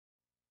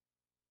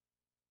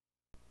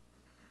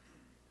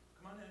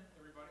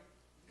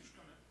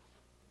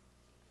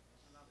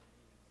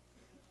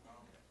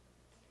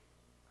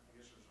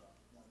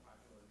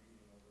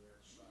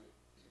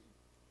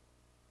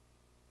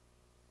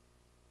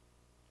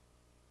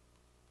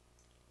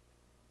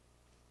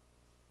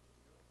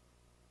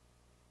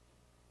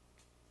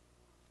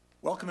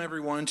welcome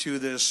everyone to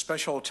this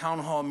special town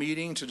hall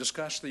meeting to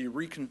discuss the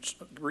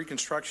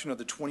reconstruction of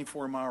the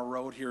 24-mile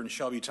road here in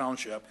Shelby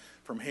Township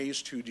from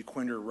Hayes to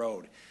DeQuinder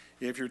Road.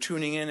 If you're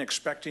tuning in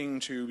expecting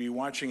to be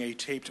watching a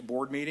taped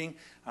board meeting,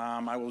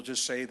 I will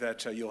just say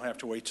that you'll have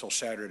to wait till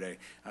Saturday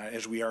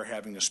as we are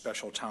having a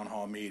special town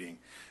hall meeting.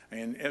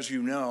 And as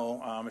you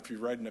know, if you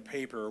read in the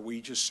paper, we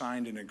just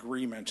signed an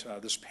agreement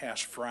this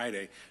past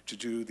Friday to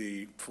do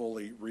the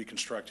fully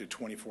reconstructed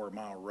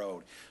 24-mile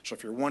road. So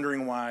if you're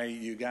wondering why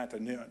you got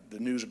the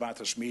news about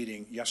this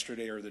meeting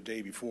yesterday or the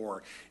day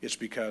before, it's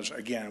because,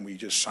 again, we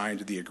just signed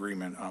the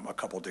agreement a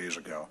couple days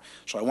ago.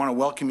 So I want to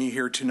welcome you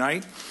here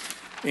tonight.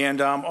 And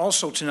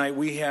also tonight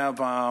we have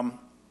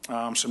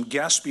some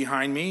guests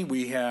behind me.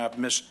 We have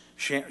Miss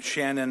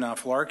Shannon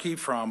Flarkey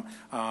from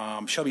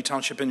Shelby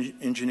Township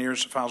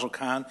Engineers, Fazal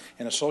Khan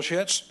and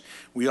Associates.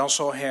 We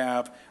also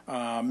have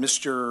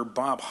Mr.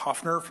 Bob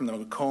Hoffner from the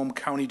Macomb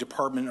County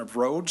Department of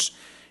Roads.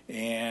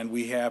 And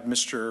we have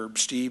Mr.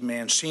 Steve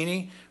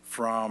Mancini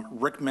from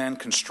Rickman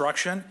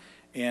Construction.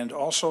 And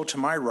also to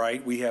my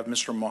right, we have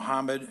Mr.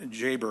 Mohammed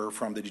Jaber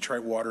from the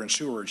Detroit Water and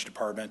Sewerage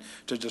Department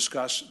to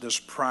discuss this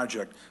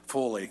project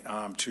fully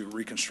to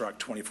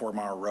reconstruct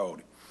 24-mile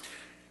road.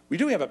 We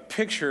do have a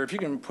picture. If you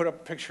can put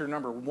up picture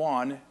number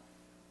 1,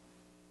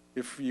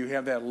 if you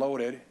have that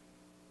loaded.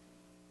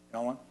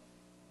 Ellen?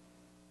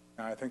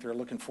 I think they're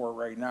looking for it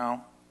right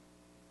now.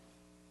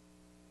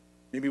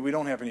 Maybe we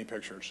don't have any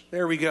pictures.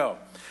 There we go.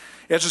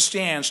 As it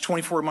stands,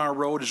 24-mile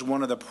road is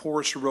one of the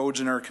poorest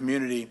roads in our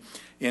community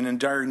and in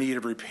dire need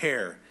of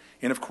repair.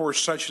 And of course,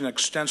 such an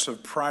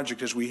extensive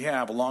project as we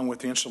have, along with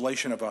the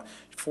installation of a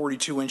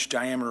 42-inch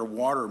diameter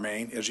water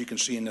main, as you can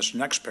see in this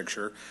next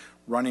picture,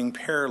 running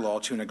parallel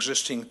to an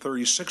existing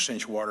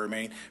 36-inch water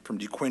main from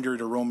DeQuinder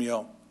to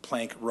Romeo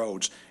Plank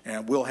roads,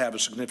 and will have a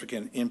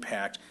significant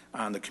impact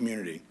on the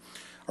community.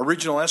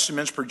 Original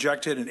estimates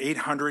projected an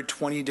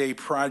 820-day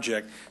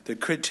project that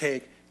could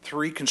take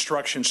 3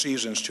 construction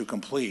seasons to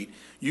complete,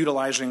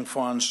 utilizing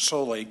funds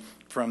solely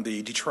from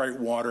the Detroit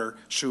Water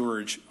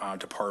Sewerage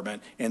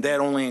Department, and that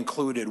only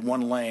included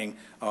 1 lane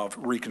of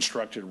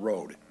reconstructed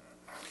road.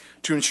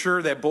 To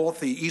ensure that both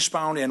the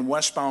eastbound and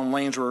westbound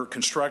lanes were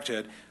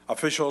constructed,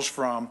 officials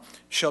from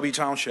Shelby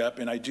Township,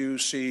 and I do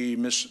see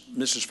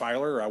Mrs.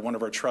 Filer, one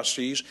of our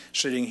trustees,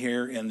 sitting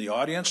here in the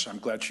audience. I'm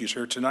glad she's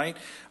here tonight,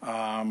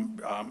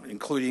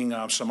 including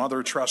some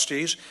other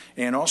trustees,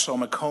 and also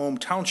Macomb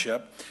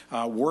Township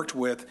worked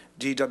with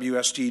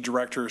DWSD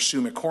Director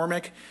Sue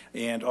McCormick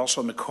and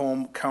also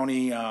Macomb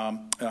County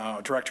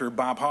Director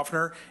Bob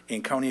Hoffner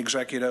and County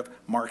Executive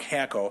Mark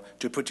Hackel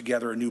to put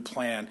together a new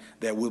plan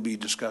that will be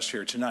discussed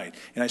here tonight.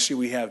 And I see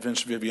we have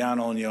Vince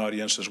Viviano in the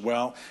audience as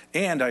well,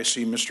 and I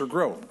see Mr.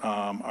 Groth,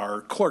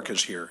 our clerk,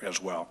 is here as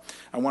well.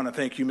 I want to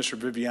thank you, Mr.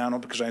 Viviano,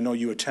 because I know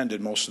you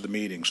attended most of the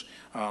meetings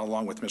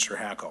along with Mr.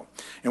 Hackel.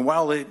 And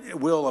while it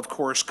will, of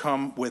course,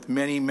 come with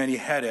many, many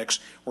headaches,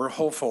 we're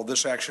hopeful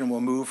this action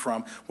will move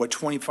from what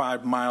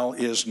 25-mile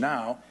is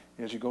now,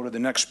 as you go to the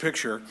next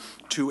picture,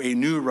 to a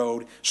new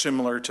road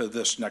similar to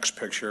this next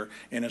picture,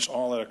 and it's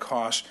all at a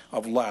cost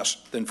of less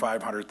than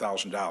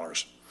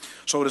 $500,000.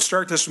 So to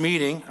start this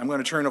meeting, I'm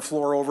going to turn the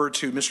floor over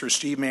to Mr.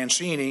 Steve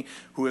Mancini,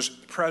 who is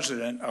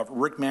president of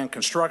Rickman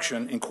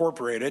Construction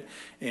Incorporated,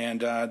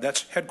 and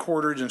that's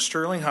headquartered in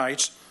Sterling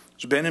Heights.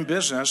 It's been in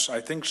business,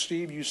 I think,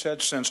 Steve, you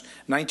said since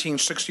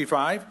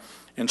 1965,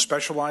 and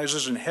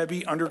specializes in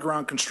heavy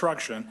underground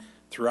construction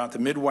throughout the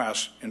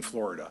Midwest and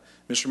Florida.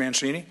 Mr.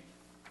 Mancini?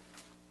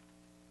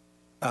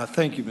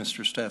 Thank you,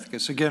 Mr.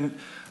 Stathakis. Again,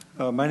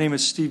 my name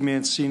is Steve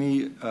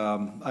Mancini.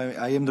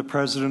 I am the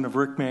president of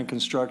Rickman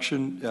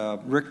Construction.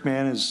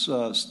 Rickman is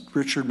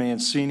Richard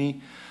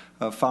Mancini,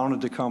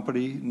 founded the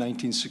company in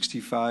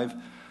 1965.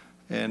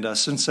 And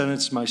since then,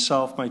 it's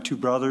myself, my 2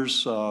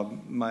 brothers,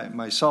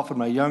 myself and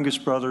my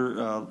youngest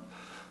brother,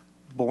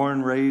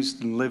 born,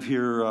 raised, and live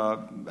here.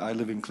 I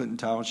live in Clinton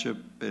Township,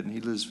 and he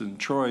lives in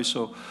Troy,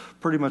 so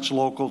pretty much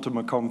local to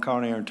Macomb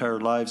County our entire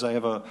lives. I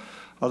have a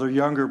other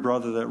younger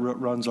brother that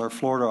runs our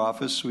Florida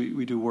office.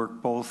 We do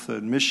work both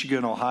in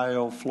Michigan,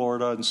 Ohio,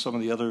 Florida, and some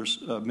of the other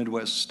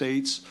Midwest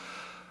states.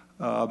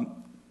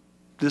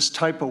 This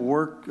type of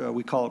work,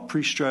 we call it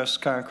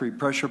pre-stressed concrete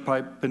pressure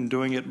pipe. Been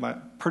doing it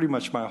pretty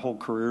much my whole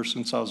career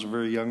since I was a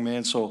very young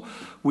man, so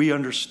we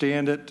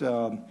understand it.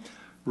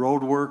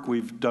 Road work,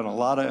 we've done a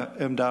lot of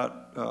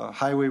MDOT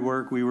highway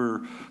work. We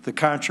were the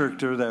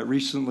contractor that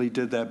recently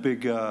did that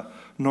big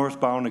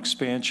northbound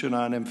expansion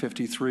on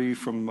M53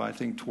 from, I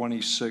think,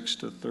 26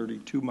 to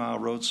 32-mile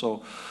road.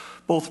 So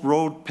both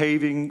road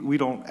paving, we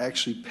don't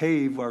actually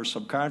pave. Our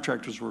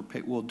subcontractors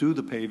will do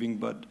the paving,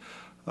 but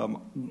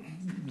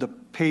the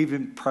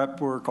paving prep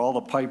work, all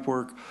the pipe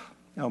work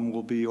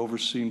will be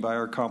overseen by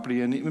our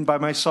company and even by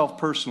myself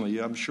personally.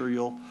 I'm sure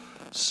you'll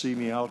see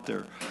me out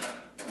there.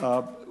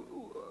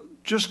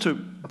 Just to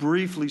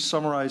briefly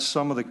summarize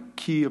some of the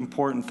key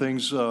important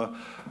things,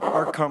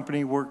 our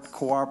company worked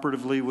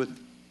cooperatively with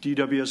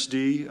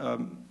DWSD,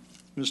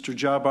 Mr.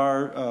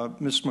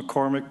 Jabar, Ms.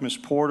 McCormick, Ms.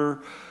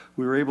 Porter.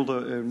 We were able to,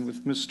 and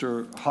with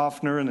Mr.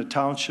 Hoffner and the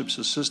township's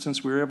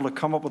assistance, we were able to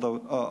come up with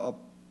a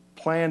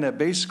plan that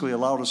basically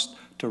allowed us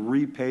to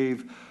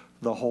repave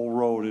the whole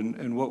road.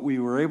 And what we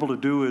were able to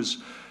do is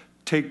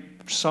take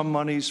some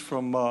monies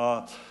from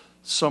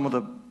some of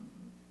the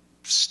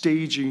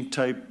staging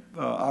type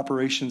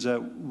operations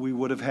that we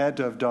would have had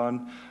to have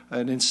done,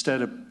 and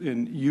instead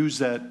use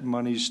that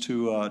monies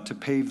to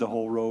pave the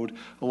whole road,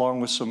 along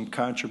with some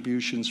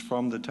contributions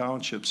from the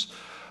townships.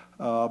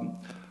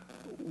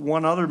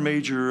 One other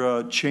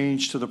major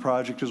change to the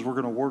project is we're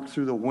going to work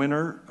through the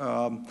winter.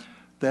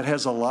 That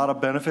has a lot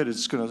of benefit.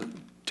 It's going to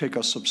take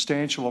a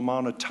substantial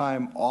amount of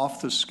time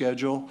off the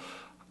schedule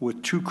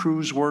with 2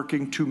 crews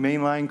working, 2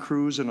 mainline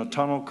crews and a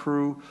tunnel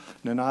crew,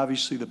 and then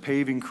obviously the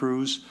paving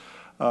crews.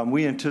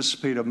 We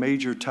anticipate a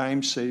major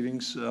time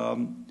savings,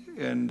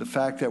 and the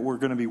fact that we're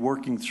going to be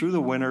working through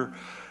the winter,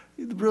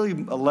 really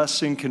a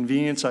less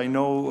inconvenience. I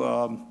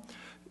know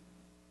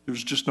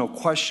there's just no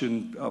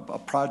question a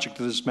project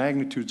of this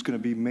magnitude is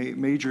going to be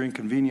major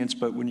inconvenience,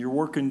 but when you're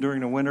working during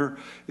the winter,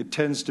 it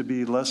tends to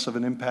be less of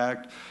an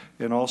impact,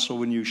 and also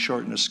when you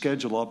shorten the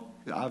schedule up,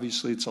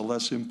 obviously it's a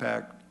less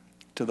impact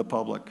to the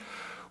public.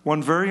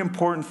 One very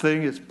important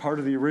thing, it's part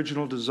of the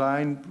original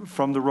design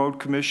from the Road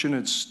Commission,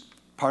 it's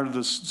part of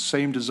the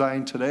same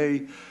design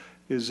today,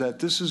 is that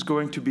this is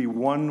going to be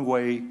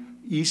one-way,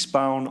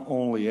 eastbound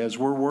only. As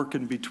we're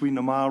working between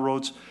the mile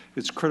roads,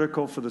 it's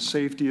critical for the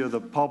safety of the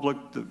public,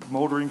 the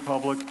motoring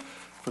public,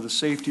 for the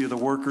safety of the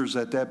workers,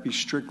 that be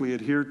strictly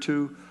adhered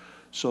to.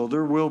 So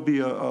there will be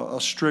a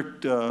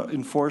strict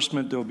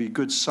enforcement. There will be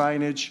good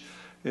signage,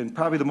 and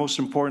probably the most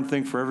important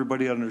thing for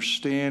everybody to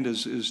understand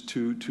is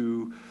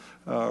to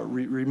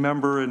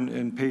remember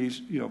and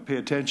pay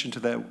attention to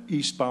that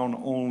eastbound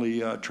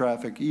only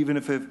traffic. Even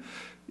if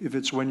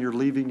it's when you're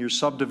leaving your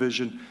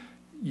subdivision,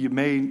 you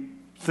may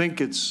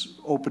think it's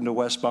open to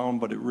westbound,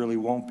 but it really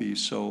won't be.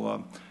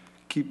 So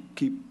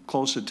keep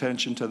close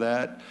attention to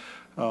that.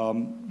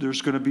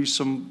 There's going to be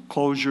some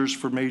closures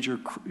for major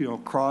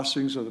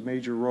crossings of the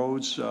major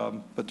roads,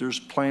 but there's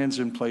plans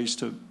in place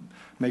to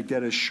make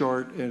that as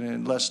short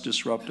and less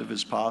disruptive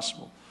as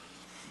possible.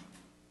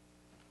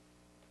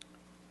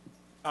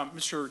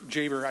 Mr.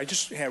 Jaber, I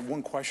just have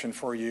one question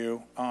for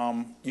you.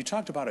 You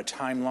talked about a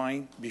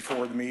timeline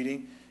before the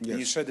meeting. Yes. And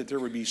you said that there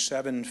would be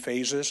 7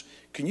 phases.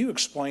 Can you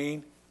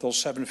explain those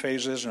 7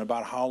 phases and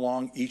about how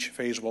long each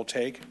phase will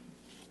take?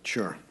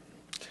 Sure.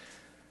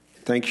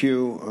 Thank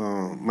you.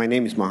 My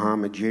name is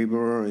Mohammed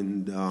Jaber,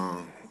 and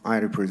I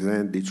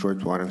represent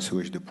Detroit Water and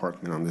Sewage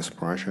Department on this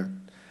project.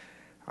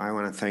 I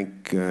want to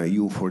thank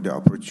you for the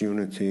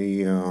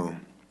opportunity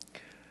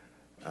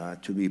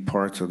to be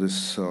part of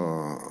this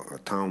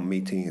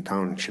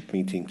township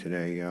meeting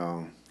today.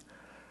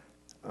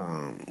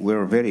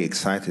 We're very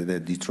excited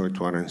at Detroit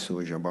Water and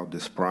Sewage about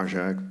this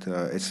project.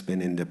 It's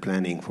been in the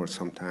planning for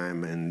some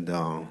time, and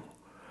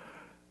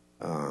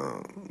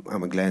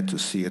I'm glad to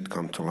see it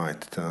come to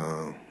light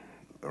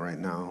right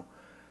now.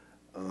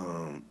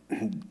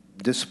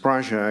 This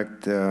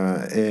project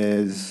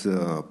is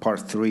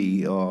part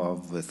 3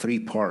 of 3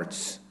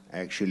 parts,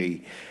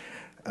 actually,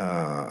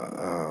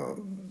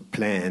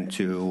 plan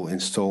to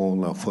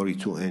install a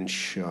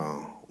 42-inch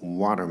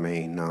water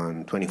main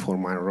on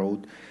 24-mile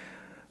road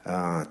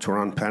to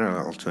run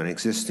parallel to an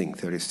existing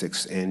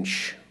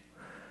 36-inch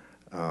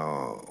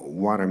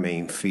water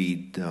main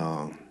feed.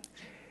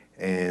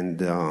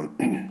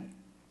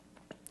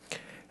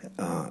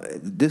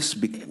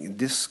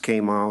 This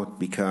came out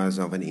because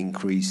of an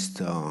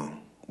increased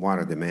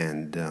water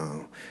demand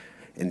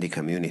in the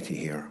community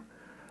here.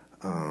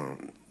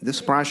 This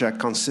project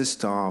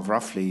consists of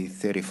roughly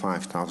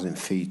 35,000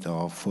 feet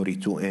of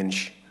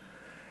 42-inch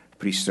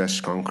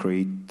pre-stressed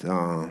concrete,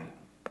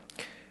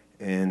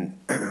 and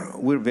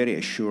we're very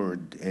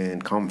assured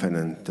and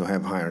confident to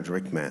have hired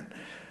Rickman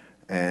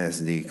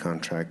as the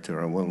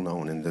contractor, well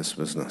known in this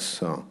business.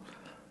 So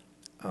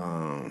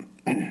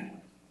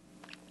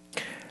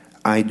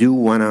I do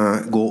want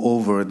to go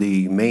over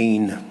the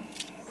main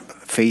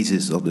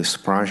phases of this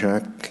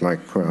project,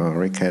 like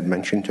Rick had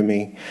mentioned to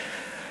me.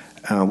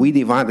 We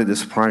divided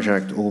this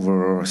project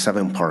over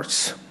 7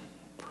 parts,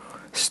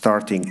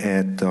 starting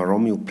at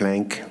Romeo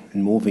Plank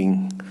and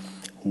moving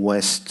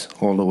west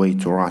all the way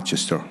to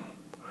Rochester.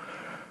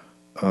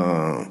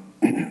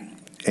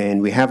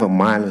 And we have a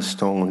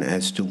milestone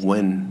as to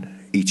when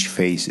each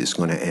phase is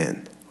going to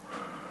end.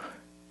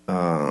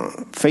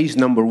 Phase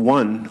number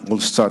 1 will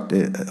start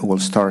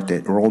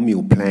at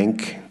Romeo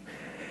Plank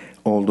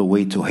all the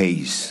way to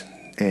Hayes,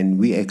 and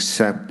we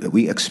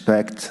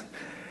expect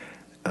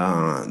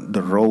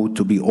the road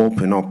to be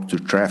open up to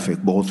traffic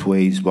both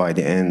ways by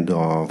the end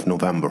of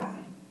November.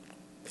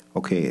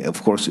 Okay,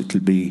 of course it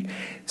will be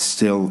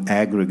still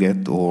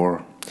aggregate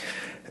or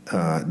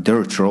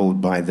dirt road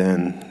by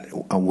then,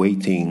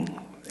 awaiting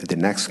the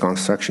next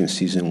construction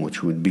season,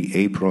 which would be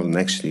April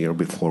next year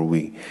before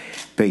we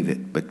pave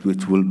it, but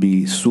it will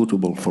be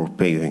suitable for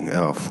paving,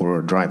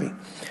 for driving.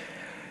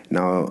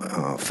 Now,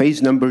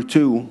 phase number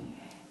 2,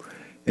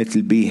 it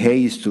will be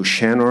Hayes to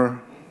Shanor,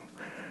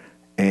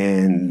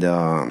 and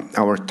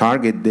our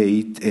target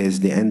date is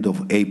the end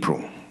of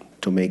April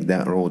to make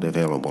that road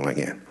available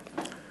again.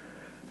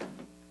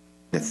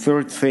 The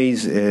third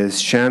phase is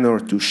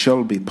Shanor to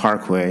Shelby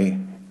Parkway,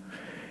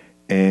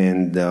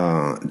 and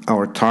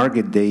our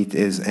target date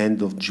is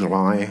end of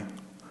July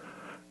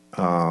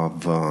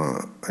of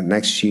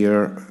next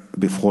year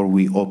before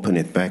we open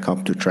it back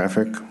up to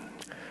traffic.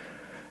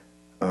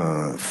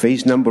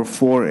 Phase number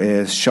 4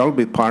 is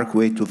Shelby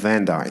Parkway to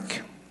Van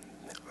Dyke,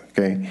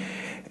 okay?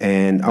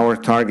 And our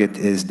target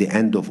is the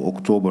end of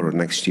October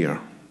next year.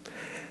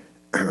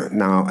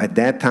 Now, at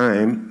that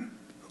time,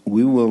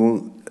 we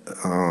will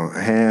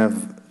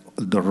have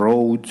the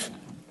road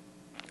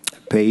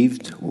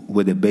paved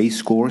with a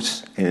base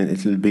course, and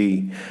it will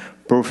be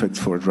perfect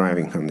for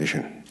driving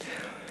condition.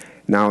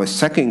 Now, a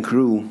second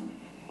crew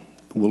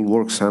will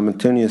work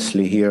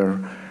simultaneously here,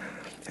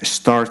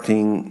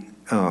 starting,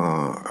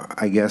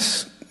 I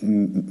guess,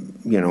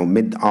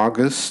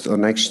 mid-August of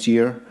next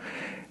year,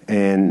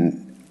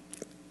 and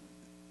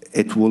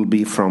it will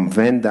be from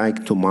Van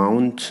Dyke to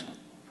Mound,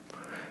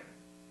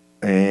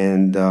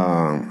 and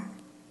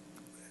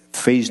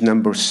phase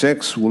number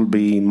 6 will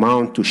be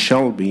Mound to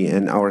Shelby,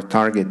 and our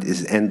target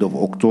is end of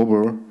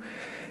October,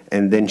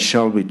 and then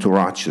Shelby to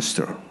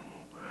Rochester.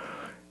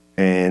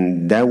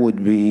 And that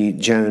would be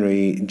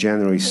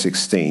January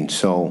 16.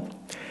 So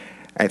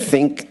I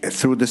think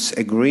through this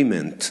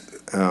agreement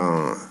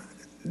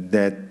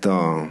that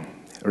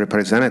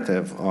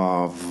representative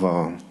of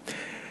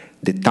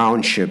the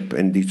township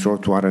and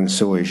Detroit Water and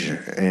Sewage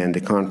and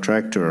the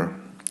contractor,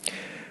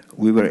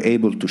 we were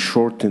able to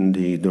shorten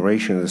the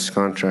duration of this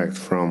contract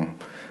from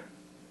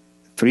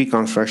 3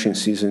 construction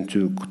seasons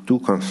to 2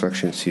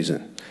 construction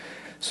seasons.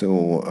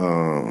 So,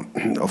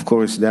 of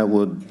course, that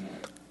would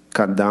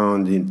cut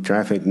down the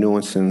traffic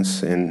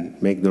nuisance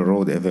and make the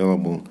road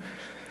available,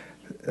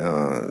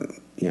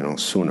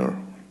 sooner.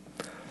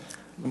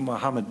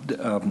 Mohammed,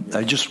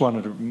 I just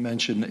wanted to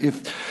mention,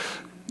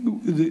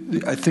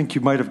 I think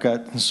you might have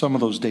gotten some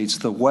of those dates.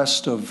 The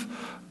west of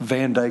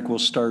Van Dyke will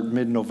start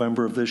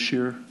mid-November of this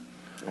year.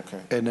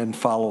 Okay. And then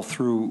follow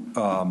through.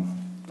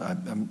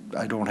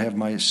 I don't have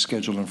my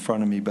schedule in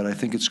front of me, but I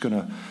think it's going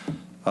to,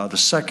 the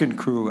second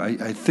crew,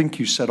 I think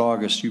you said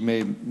August. You may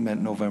have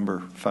meant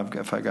November,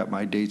 if I got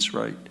my dates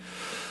right.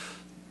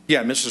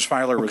 Yeah, Mrs.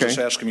 Filer was Okay. just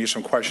asking me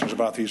some questions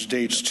about these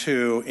dates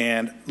too,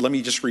 and let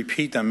me just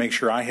repeat them, make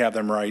sure I have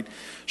them right.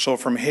 So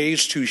from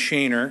Hayes to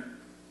Shaner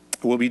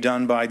will be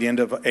done by the end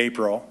of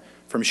April.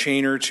 From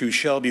Shaner to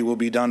Shelby will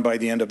be done by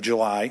the end of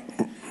July.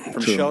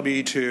 From True.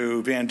 Shelby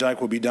to Van Dyke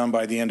will be done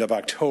by the end of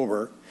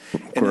October.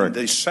 And then Correct.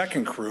 the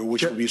second crew,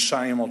 which will be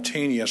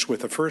simultaneous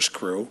with the first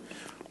crew,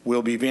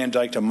 will be Van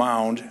Dyke to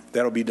Mound.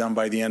 That'll be done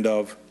by the end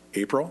of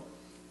April.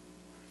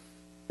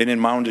 And then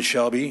Mound to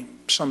Shelby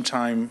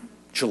sometime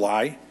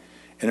July.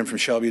 And then from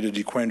Shelby to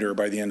DeQuinder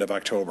by the end of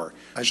October.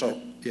 Yes,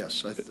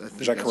 I think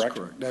Is that that's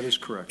correct? That is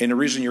correct. And the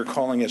reason you're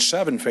calling it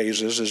 7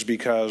 phases is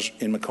because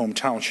in Macomb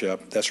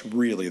Township, that's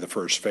really the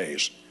first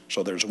phase.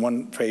 So there's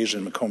 1 phase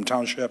in Macomb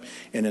Township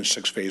and then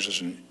 6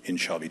 phases in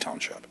Shelby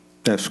Township.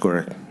 That's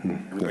correct.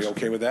 Everybody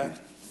okay with that?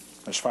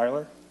 Ms.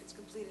 Filer? It's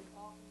completed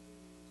all.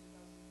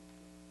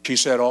 She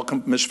said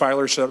Ms.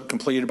 Filer said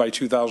completed by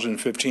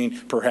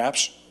 2015,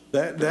 perhaps?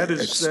 That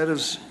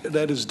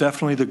is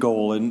definitely the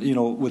goal. And,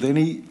 with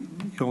any,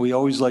 we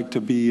always like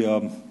to be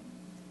a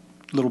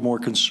little more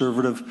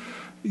conservative.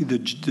 The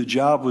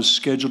job was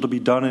scheduled to be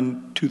done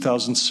in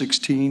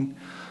 2016,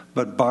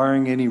 but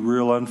barring any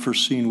real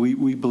unforeseen,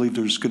 we believe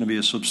there's going to be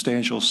a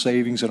substantial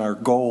savings, and our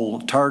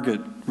target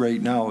right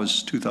now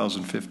is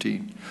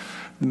 2015.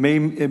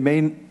 It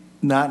may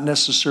not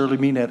necessarily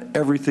mean that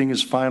everything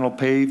is final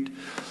paved.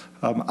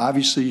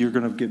 Obviously, you're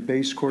going to get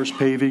base course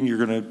paving.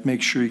 You're going to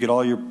make sure you get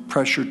all your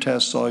pressure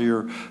tests, all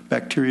your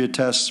bacteria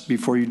tests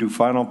before you do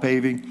final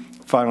paving,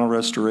 final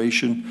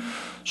restoration.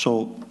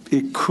 So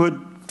it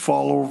could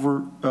fall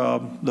over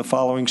the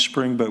following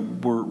spring, but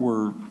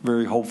we're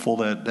very hopeful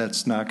that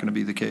that's not going to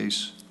be the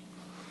case.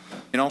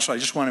 And also, I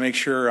just want to make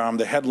sure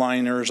the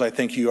headliners, I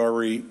think you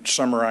already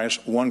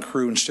summarized, 1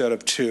 crew instead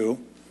of 2.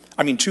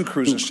 I mean, 2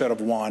 crews instead of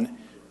 1.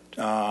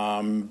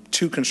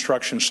 2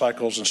 construction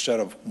cycles instead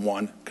of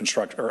 1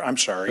 instead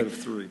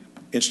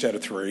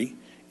of 3,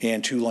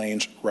 and 2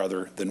 lanes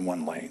rather than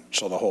 1 lane.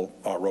 So the whole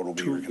road will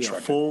be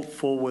reconstructed. Yeah,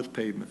 full width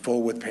pavement.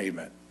 Full width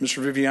pavement.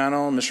 Mr.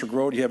 Viviano, Mr.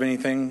 Grote, do you have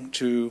anything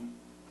to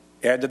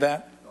add to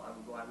that?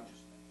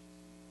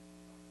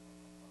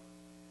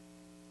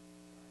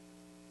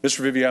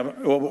 Mr. Viviano,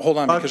 well, hold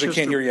on, because I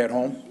can't hear you at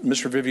home.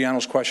 Mr.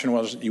 Viviano's question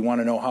was, you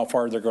want to know how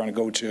far they're going to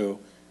go to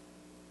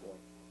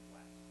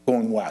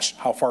going west.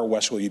 How far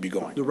west will you be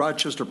going? The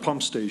Rochester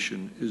pump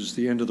station is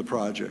the end of the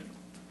project.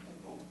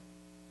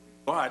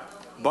 But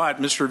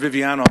Mr.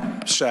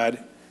 Viviano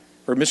said,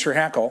 or Mr.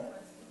 Hackle,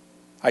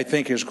 I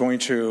think is going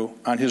to,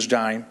 on his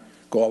dime,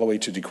 go all the way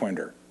to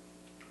DeQuinder.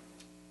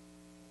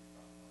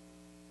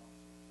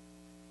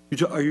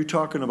 Are you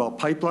talking about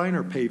pipeline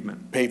or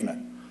pavement?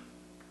 Pavement.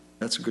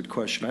 That's a good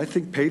question. I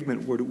think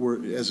pavement,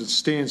 as it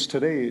stands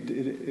today,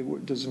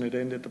 doesn't it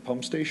end at the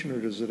pump station,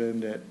 or does it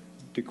end at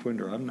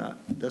DeQuinder? I'm not.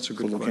 That's a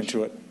good We'll look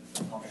question. into it.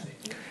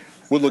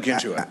 We'll look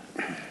into it.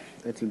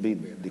 It'll be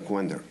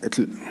DeQuinder.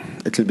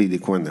 It'll be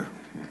DeQuinder.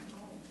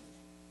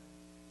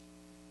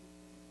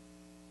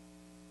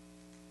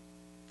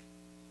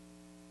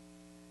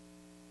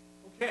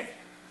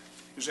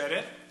 that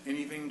it?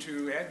 Anything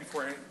to add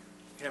before I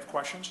have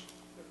questions?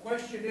 The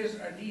question is,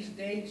 are these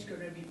dates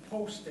going to be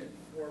posted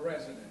for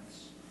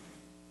residents?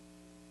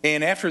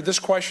 And after this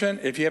question,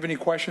 if you have any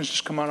questions,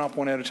 just come on up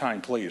one at a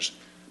time, please.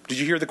 Did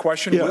you hear the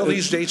question? Yeah, Will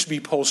these dates be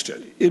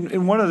posted?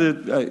 In one of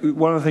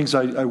the things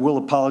I will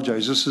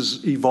apologize, this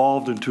has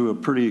evolved into a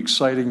pretty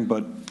exciting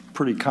but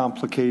pretty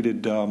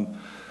complicated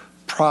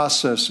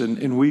process,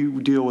 and we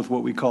deal with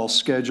what we call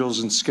schedules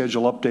and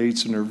schedule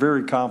updates, and they're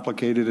very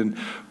complicated. And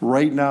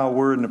right now,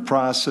 we're in the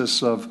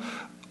process of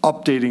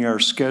updating our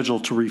schedule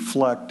to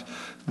reflect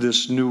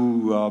this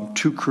new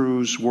 2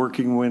 crews,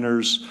 working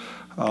winters,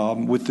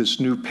 with this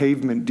new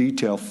pavement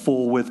detail,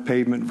 full width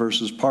pavement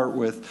versus part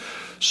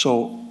width.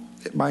 So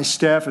my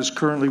staff is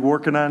currently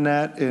working on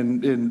that,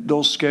 and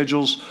those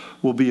schedules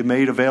will be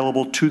made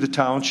available to the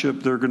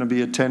township. They're going to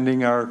be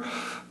attending our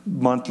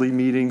monthly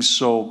meetings.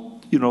 So,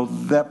 you know,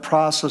 that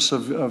process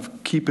of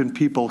keeping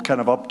people kind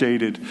of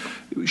updated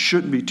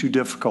shouldn't be too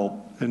difficult,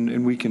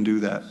 and we can do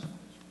that.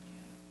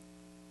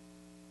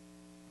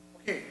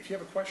 Okay, if you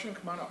have a question,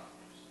 come on up.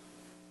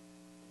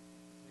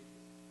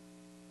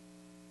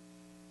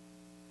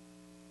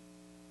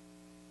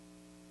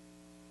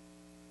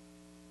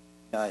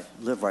 I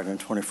live right on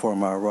 24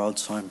 Mile Road,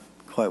 so I'm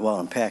quite well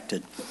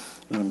impacted,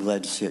 and I'm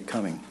glad to see it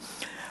coming.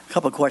 A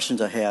couple of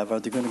questions I have. Are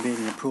there going to be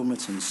any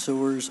improvements in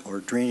sewers or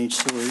drainage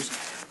sewers?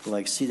 Will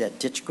I see that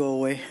ditch go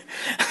away?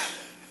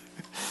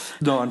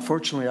 No,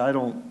 unfortunately, I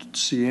don't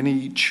see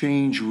any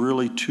change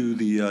really to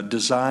the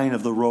design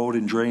of the road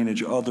and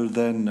drainage other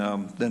than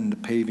the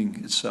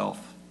paving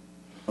itself.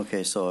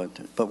 Okay, so,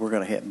 but we're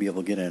going to be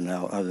able to get in and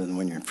out other than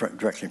when you're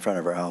directly in front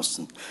of our house,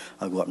 and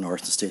I'll go up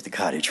north and stay at the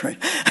cottage, right?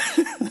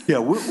 Yeah,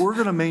 we're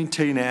going to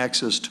maintain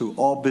access to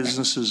all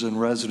businesses and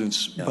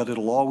residents, but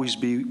it'll always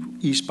be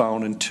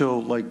eastbound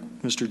until, like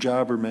Mr.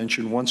 Jobber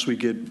mentioned, once we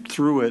get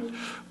through it,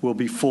 we'll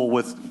be full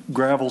with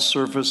gravel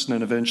surface and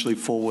then eventually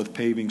full with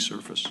paving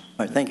surface. All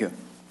right, thank you.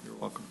 You're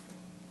welcome.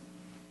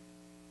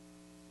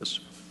 Yes,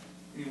 sir.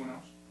 Anyone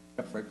else?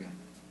 Yep, right behind.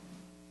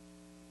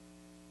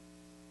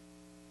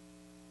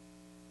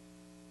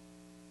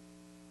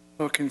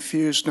 A little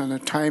confused on the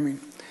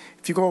timing.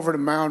 If you go over to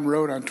Mound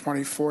Road on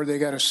 24, they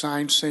got a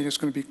sign saying it's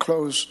going to be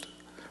closed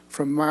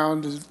from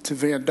Mound to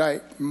Van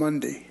Dyke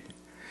Monday.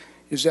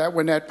 Is that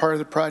when that part of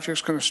the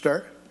project's going to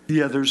start?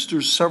 Yeah,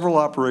 there's several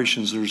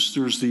operations.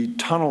 There's the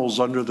tunnels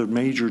under the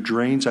major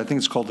drains. I think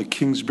it's called the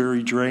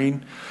Kingsbury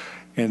Drain,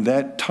 and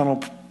that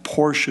tunnel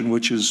portion,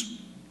 which is,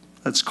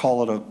 let's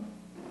call it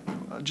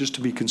just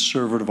to be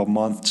conservative, a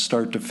month,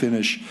 start to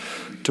finish,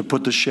 to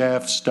put the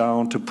shafts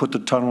down, to put the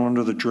tunnel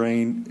under the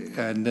drain,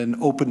 and then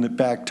open it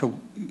back to,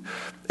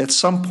 at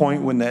some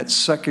point when that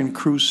second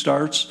crew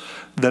starts,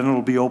 then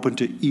it'll be open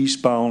to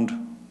eastbound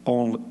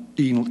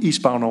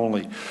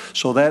only.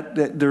 So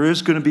that there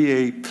is going to be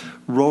a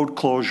road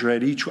closure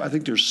at each. I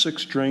think there's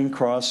 6 drain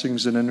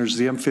crossings, and then there's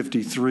the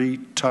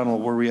M53 tunnel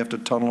where we have to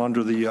tunnel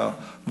under the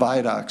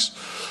viaducts.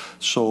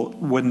 So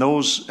when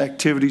those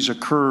activities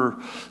occur,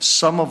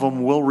 some of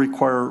them will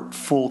require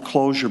full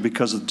closure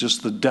because of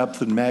just the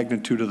depth and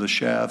magnitude of the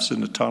shafts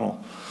in the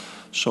tunnel.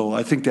 So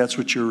I think that's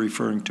what you're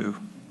referring to.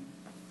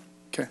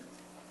 Okay.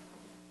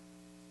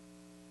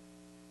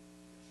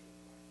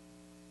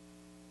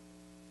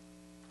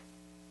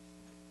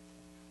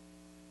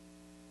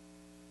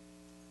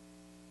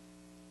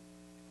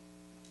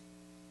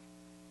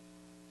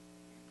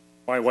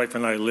 My wife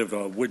and I live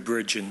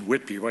Woodbridge and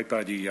Whitby, right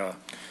by the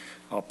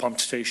pump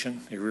station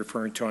you're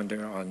referring to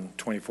on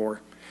 24.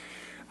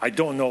 I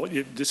don't know,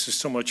 this is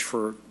so much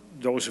for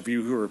those of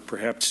you who are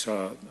perhaps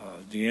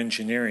the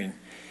engineering.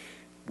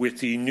 With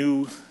the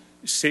new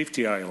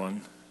safety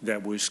island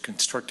that was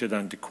constructed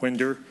on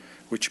DeQuinder,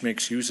 which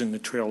makes using the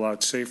trail a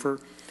lot safer,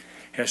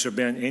 has there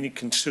been any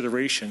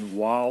consideration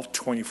while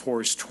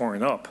 24 is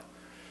torn up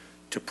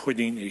to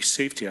putting a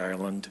safety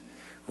island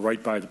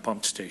right by the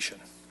pump station,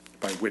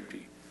 by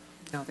Whitby?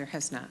 No, there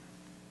has not.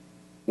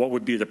 What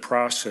would be the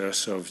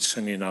process of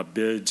sending out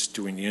bids,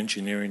 doing the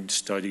engineering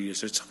study?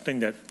 Is it something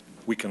that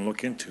we can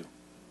look into?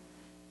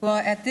 Well,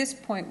 at this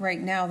point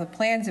right now, the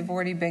plans have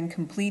already been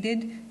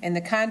completed, and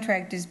the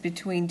contract is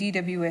between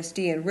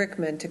DWSD and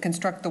Rickman to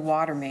construct the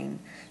water main.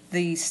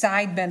 The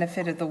side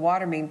benefit of the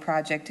water main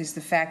project is the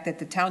fact that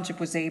the township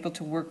was able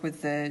to work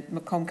with the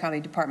Macomb County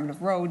Department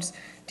of Roads,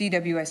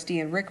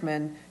 DWSD, and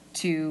Rickman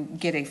to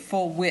get a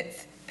full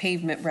width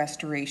pavement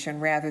restoration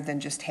rather than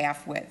just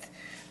half width.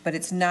 But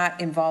it's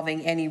not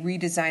involving any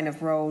redesign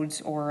of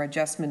roads or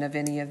adjustment of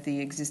any of the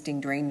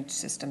existing drainage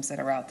systems that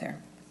are out there.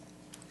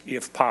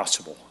 If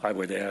possible, I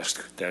would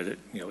ask that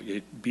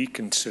it be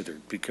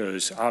considered,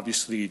 because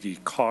obviously the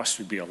cost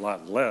would be a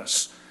lot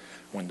less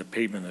when the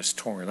pavement is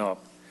torn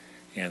up.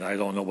 And I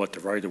don't know what the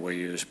right-of-way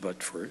is,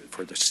 but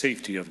for the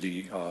safety of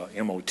the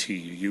MOT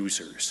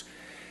users,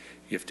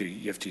 if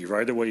the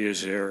right-of-way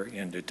is there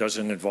and it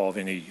doesn't involve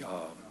any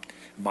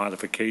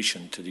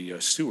modification to the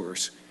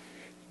sewers,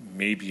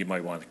 maybe you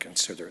might want to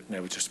consider it. And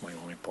that was just my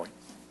only point.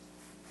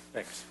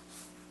 Thanks.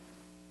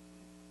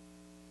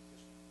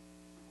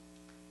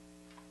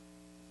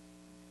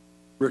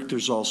 Rick,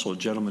 there's also a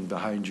gentleman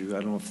behind you.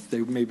 I don't know if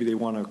maybe they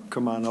want to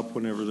come on up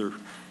whenever they're.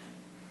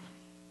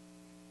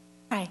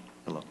 Hi.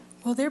 Hello.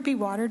 Will there be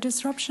water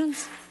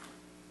disruptions?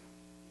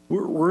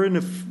 We're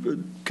in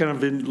kind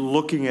of in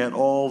looking at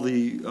all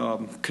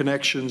the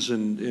connections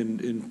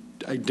and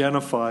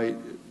identify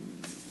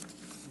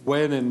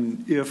when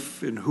and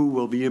if and who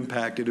will be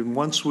impacted. And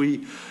once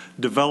we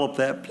develop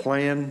that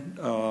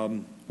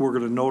plan, we're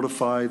going to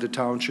notify the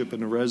township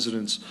and the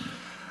residents.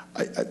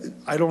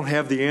 I don't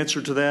have the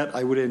answer to that.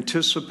 I would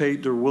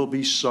anticipate there will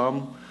be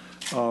some.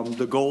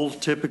 The goal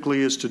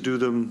typically is to do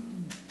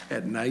them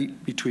at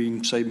night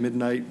between, say,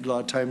 midnight. A lot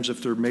of times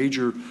if there are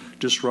major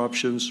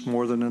disruptions,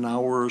 more than an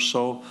hour or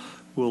so,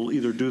 we'll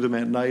either do them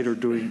at night or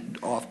during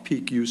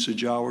off-peak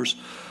usage hours.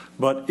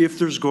 But if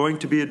there's going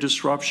to be a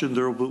disruption,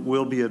 there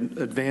will be an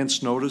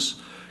advance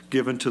notice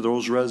given to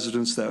those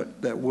residents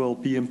that will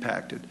be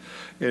impacted.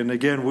 And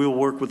again, we'll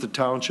work with the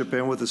township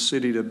and with the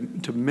city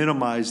to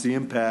minimize the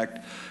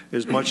impact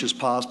as much as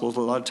possible.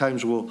 A lot of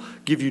times we'll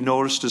give you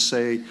notice to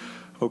say,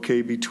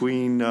 okay,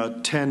 between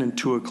 10 and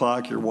 2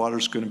 o'clock, your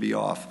water's going to be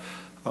off.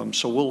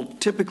 So we'll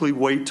typically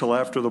wait till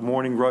after the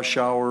morning rush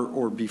hour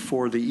or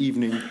before the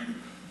evening,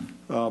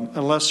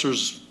 unless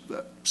there's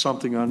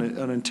something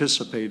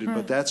unanticipated,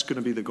 but that's going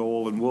to be the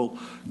goal, and we'll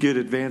get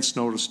advance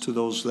notice to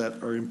those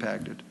that are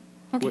impacted,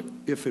 Okay.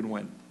 if and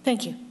when.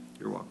 Thank you.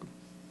 You're welcome.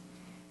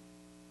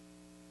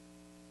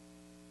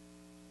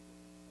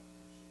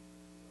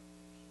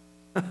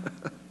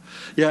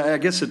 Yeah, I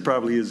guess it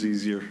probably is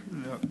easier.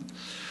 Yeah.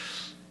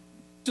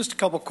 Just a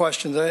couple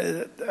questions.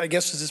 I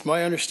guess it's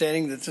my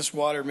understanding that this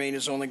water main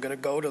is only going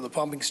to go to the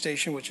pumping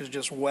station, which is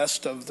just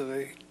west of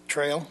the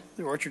trail,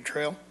 the Orchard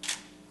Trail,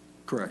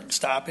 Correct.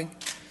 stopping.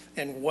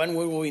 And when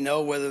will we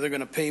know whether they're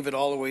going to pave it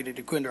all the way to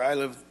DeQuinder? I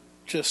live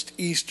just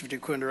east of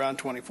DeQuinder on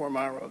 24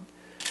 Mile Road.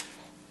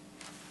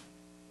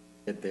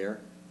 Get there?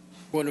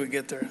 When do we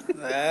get there?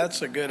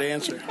 That's a good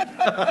answer.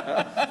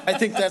 I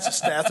think that's a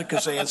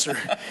Stathicus answer.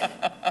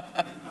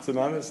 It's an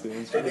honest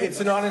answer. It's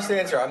an honest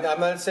answer. I'm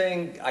not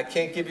saying, I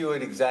can't give you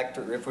an exact,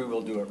 if we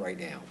will do it right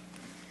now.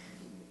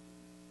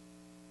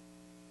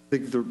 I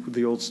think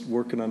the old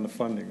working on the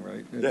funding,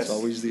 right? It's Yes.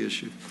 always the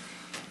issue.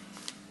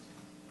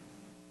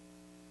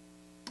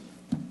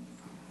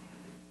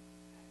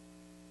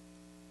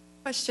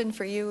 Question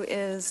for you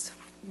is,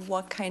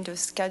 what kind of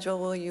schedule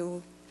will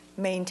you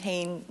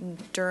maintain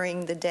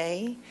during the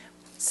day,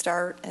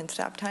 start and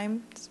stop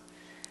times?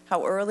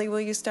 How early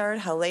will you start?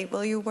 How late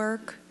will you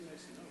work?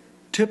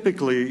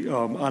 Typically,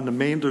 on the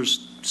main,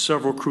 there's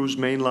several crews,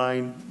 main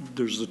line,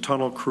 there's the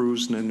tunnel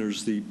crews, and then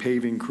there's the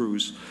paving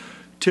crews.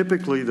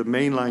 Typically, the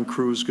mainline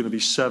crew is going to be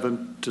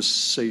 7 to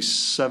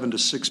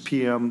 6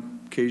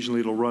 p.m. Occasionally,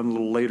 it'll run a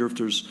little later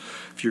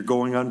if you're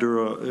going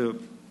under a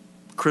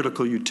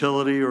critical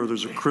utility, or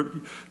there's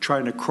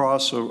trying to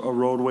cross a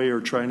roadway,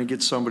 or trying to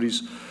get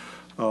somebody's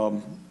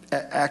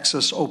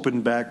access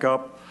opened back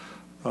up.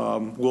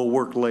 We'll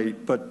work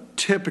late, but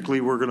typically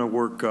we're going to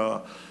work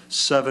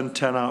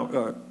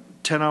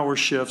 10-hour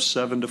shifts,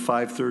 7 to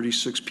 5:30,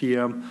 6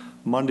 p.m.,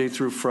 Monday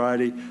through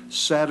Friday.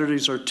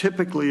 Saturdays are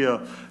typically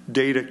a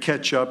day to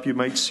catch up. You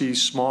might see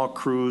small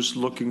crews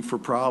looking for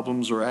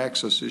problems or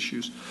access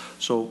issues.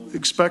 So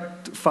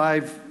expect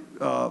five-day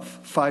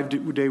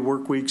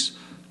work weeks,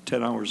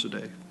 10 hours a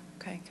day.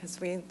 Okay,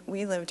 because we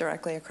live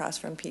directly across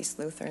from Peace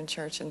Lutheran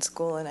Church and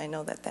school, and I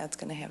know that that's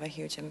going to have a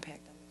huge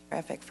impact on the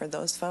traffic for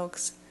those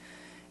folks.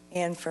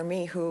 And for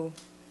me, who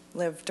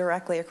live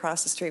directly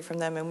across the street from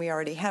them, and we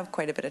already have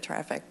quite a bit of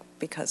traffic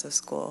because of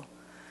school.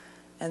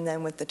 And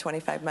then with the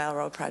 25 Mile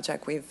Road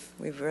project, we've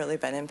really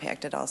been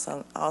impacted all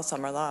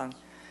summer long.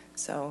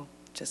 So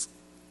just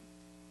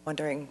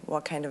wondering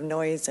what kind of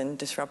noise and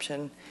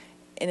disruption,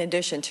 in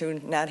addition to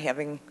not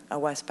having a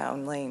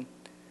westbound lane,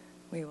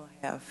 we will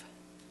have.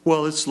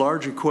 Well, it's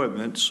large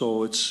equipment,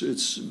 so it's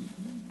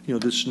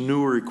this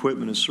newer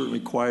equipment is certainly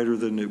quieter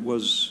than it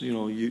was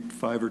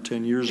 5 or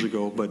 10 years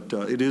ago. But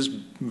it is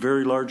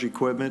very large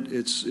equipment.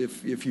 It's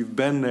if you've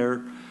been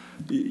there,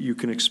 you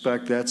can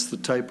expect that's the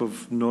type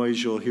of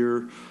noise you'll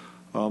hear.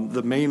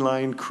 The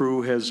mainline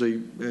crew has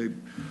that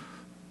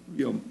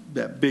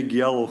big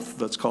yellow,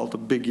 that's called the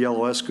big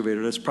yellow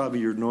excavator. That's probably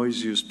your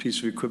noisiest piece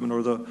of equipment.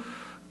 Or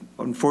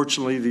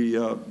unfortunately,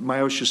 the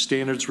MIOSHA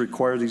standards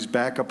require these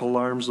backup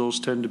alarms. Those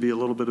tend to be a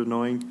little bit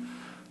annoying.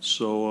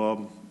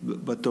 So,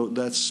 but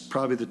that's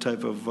probably the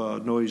type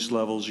of noise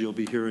levels you'll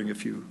be hearing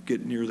if you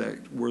get near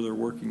that where they're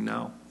working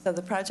now. So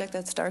the project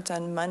that starts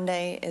on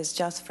Monday is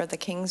just for the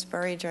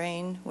Kingsbury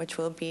drain, which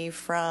will be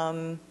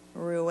from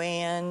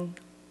Ruan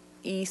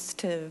east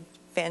to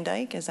Van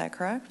Dyke, is that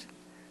correct?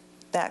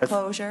 That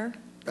closure?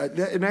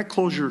 And that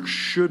closure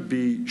should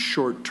be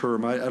short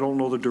term. I don't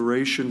know the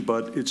duration,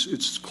 but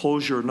it's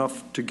closure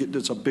enough to get,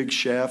 it's a big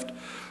shaft.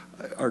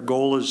 Our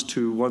goal is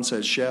to, once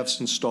that shaft's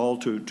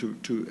installed,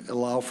 to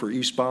allow for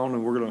eastbound,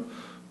 and we're going to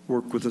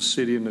work with the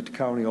city and the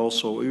county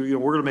also. We're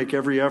going to make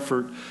every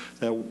effort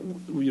that,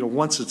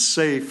 once it's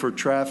safe for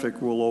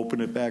traffic, we'll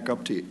open it back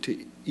up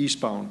to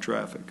eastbound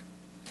traffic.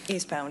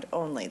 Eastbound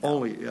only, though.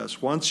 Only,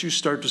 yes. Once you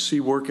start to see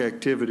work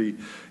activity,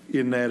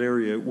 in that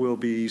area will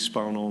be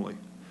eastbound only.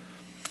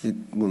 It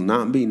will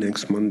not be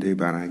next Monday,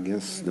 but I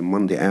guess the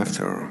Monday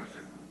after.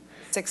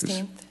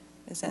 16th,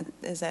 is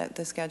that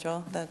the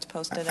schedule that's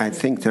posted? I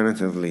think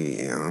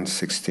tentatively on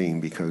 16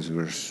 because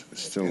we're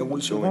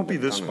still. So it won't be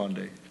this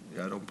Monday.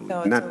 Yeah, I don't believe.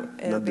 So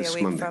it'll be a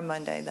week from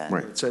Monday then.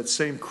 Right. It's that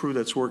same crew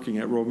that's working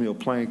at Romeo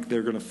Plank.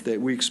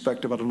 We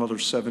expect about another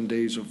 7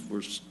 days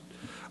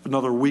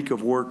another week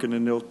of work, and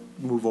then they'll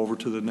move over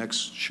to the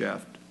next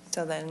shaft.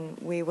 So then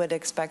we would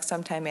expect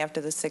sometime after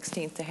the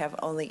 16th to have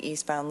only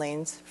eastbound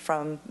lanes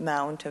from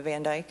Mound to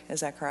Van Dyke, is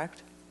that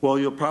correct? Well,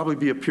 you'll probably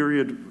be a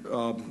period,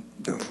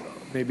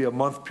 maybe a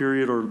month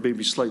period or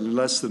maybe slightly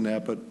less than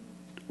that, but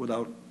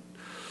without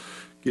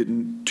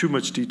getting too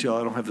much detail,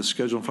 I don't have the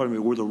schedule in front of me,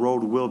 where the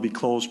road will be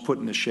closed,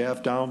 putting the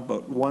shaft down.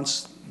 But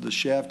once the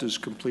shaft is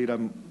complete,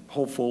 I'm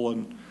hopeful,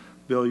 and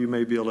Bill, you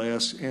may be able to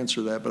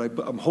answer that, but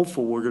I'm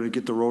hopeful we're going to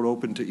get the road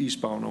open to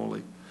eastbound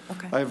only.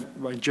 Okay. I have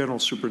my general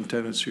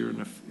superintendents here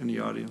in the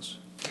audience.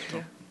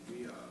 So.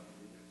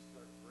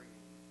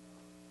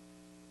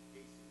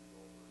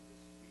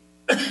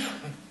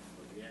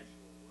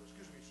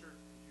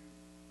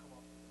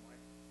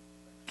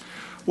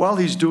 While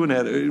he's doing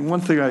that, one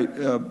thing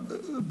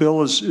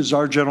Bill is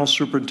our general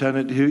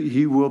superintendent.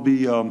 He will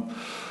be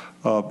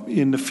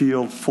in the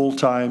field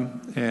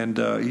full-time, and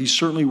he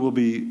certainly will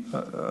be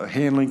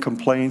handling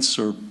complaints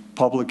or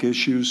public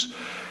issues.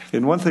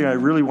 And one thing I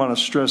really want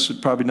to stress,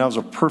 that probably now is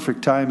a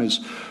perfect time,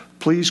 is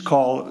please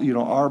call,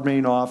 our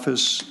main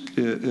office.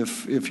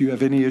 If you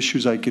have any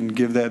issues, I can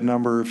give that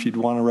number. If you'd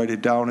want to write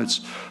it down, it's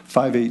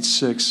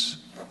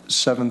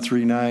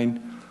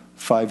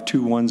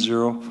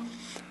 586-739-5210.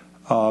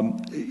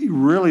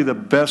 Really, the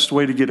best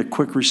way to get a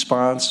quick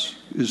response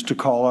is to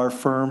call our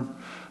firm,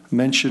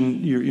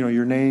 mention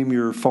your name,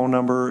 your phone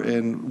number,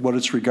 and what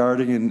it's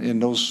regarding,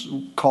 and those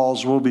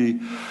calls will be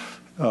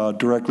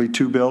directly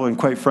to Bill. And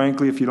quite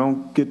frankly, if you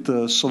don't get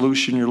the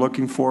solution you're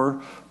looking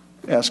for,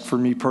 ask for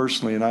me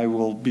personally, and I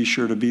will be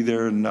sure to be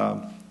there and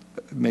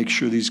make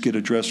sure these get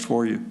addressed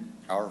for you.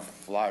 Our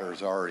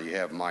flyers already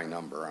have my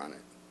number on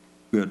it.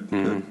 Good,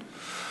 good.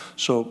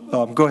 So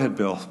go ahead,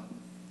 Bill.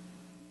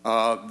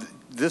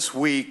 This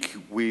week,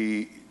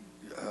 we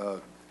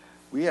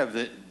have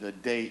the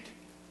date,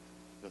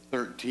 the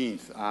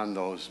 13th, on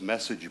those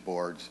message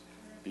boards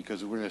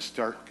because we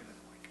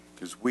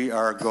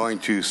are going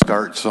to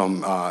start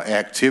some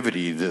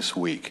activity this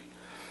week.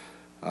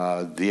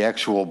 The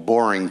actual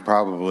boring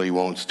probably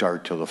won't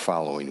start till the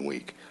following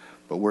week,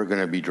 but we're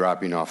going to be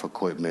dropping off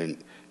equipment,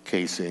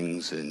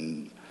 casings,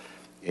 and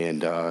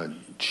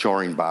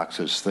shoring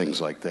boxes, things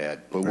like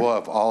that. But we'll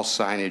have all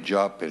signage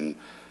up and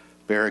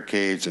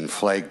barricades and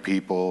flag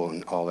people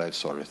and all that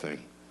sort of thing.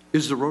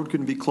 Is the road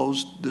going to be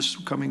closed this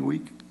coming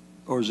week,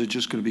 or is it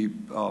just going to be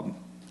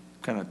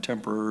kind of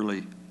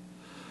temporarily?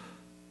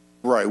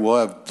 Right, we'll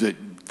have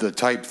the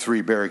type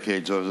 3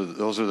 barricades.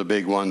 Those are the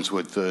big ones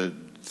with the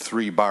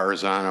 3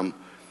 bars on them.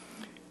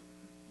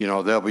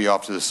 They'll be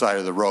off to the side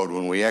of the road.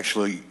 When we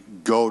actually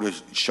go to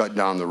shut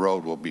down the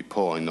road, we'll be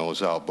pulling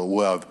those out. But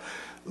we'll have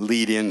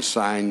lead-in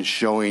signs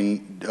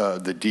showing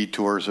the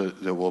detours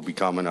that will be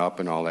coming up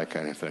and all that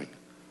kind of thing.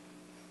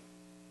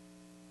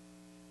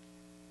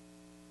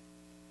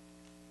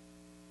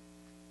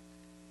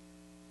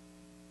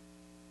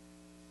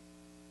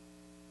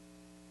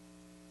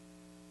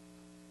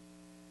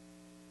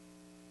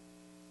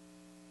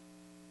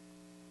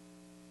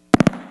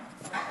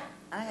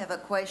 I have a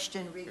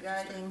question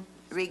regarding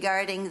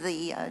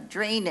the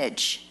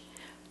drainage,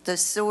 the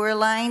sewer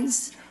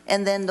lines,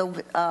 and then the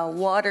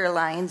water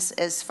lines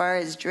as far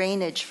as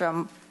drainage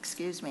from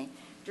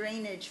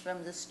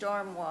the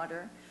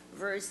stormwater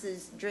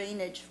versus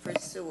drainage for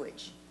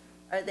sewage.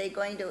 Is that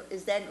going to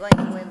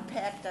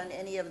impact on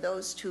any of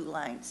those 2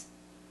 lines?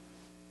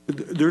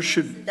 There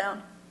should.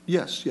 Down.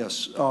 Yes.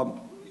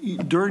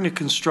 During the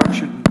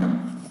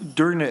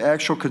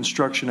actual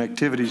construction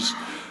activities,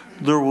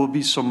 there will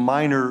be some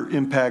minor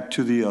impact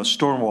to the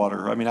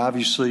stormwater. I mean,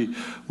 obviously,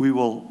 we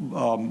will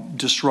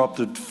disrupt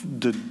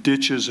the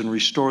ditches and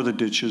restore the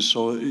ditches.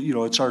 So,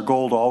 it's our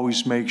goal to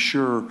always make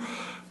sure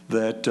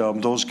that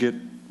those get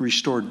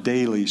restored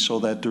daily so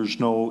that there's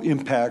no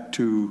impact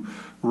to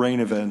rain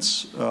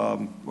events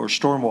or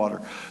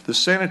stormwater. The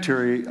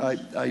sanitary,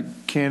 I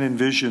can't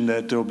envision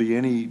that there'll be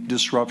any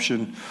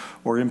disruption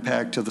or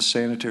impact to the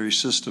sanitary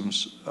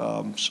systems.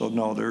 So,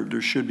 no,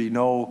 there should be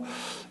no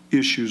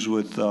issues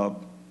with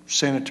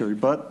sanitary.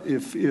 But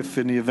if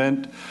in the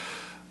event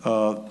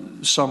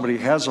somebody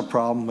has a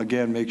problem,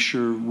 again, make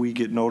sure we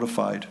get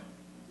notified.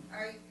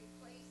 Are you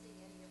replacing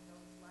any of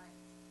those lines?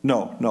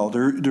 No.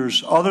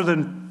 There's other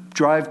than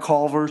drive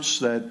culverts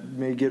that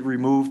may get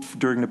removed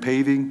during the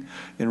paving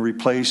and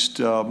replaced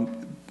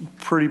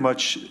pretty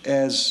much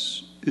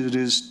as it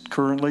is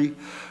currently.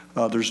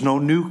 There's no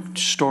new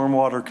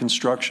stormwater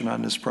construction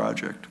on this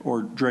project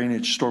or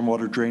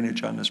stormwater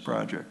drainage on this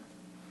project.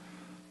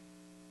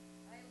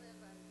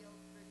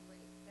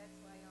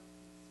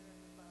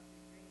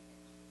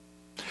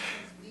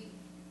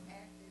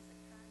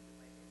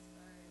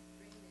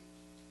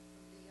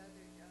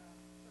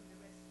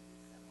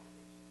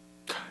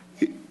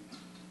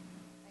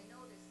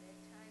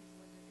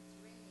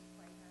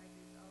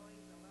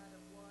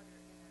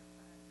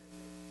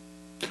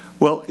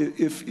 Well,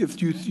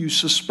 if you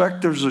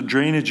suspect there's a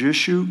drainage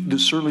issue,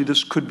 certainly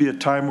this could be a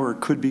time where it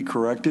could be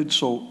corrected.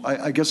 So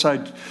I guess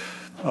I'd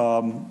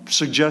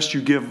suggest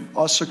you give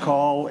us a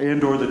call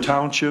and/or the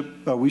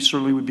township. We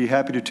certainly would be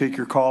happy to take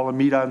your call and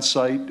meet on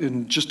site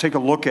and just take a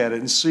look at it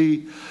and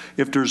see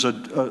if there's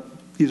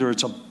either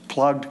it's a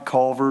plugged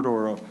culvert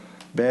or a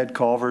bad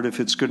culvert. If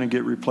it's going to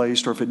get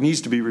replaced, or if it needs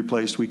to be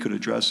replaced, we could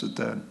address it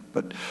then.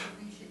 But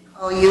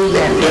call you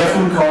then.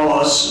 Definitely call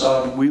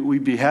us.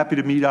 We'd be happy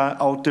to meet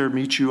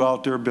you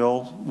out there,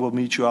 Bill. We'll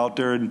meet you out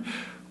there, and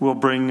we'll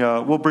bring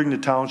the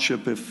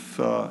township if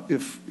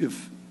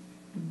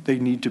they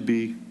need to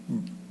be,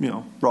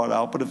 brought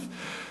out. But if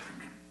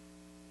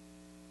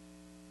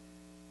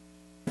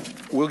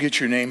we'll get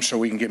your name so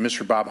we can get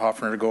Mr. Bob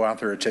Hoffner to go out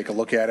there and take a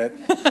look at it.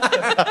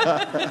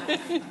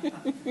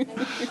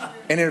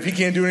 And if he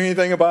can't do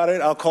anything about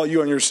it, I'll call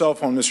you on your cell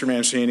phone, Mr.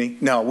 Mancini.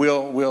 No,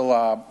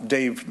 we'll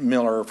Dave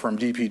Miller from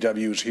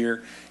DPW is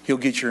here. He'll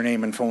get your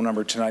name and phone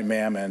number tonight,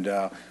 ma'am,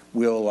 and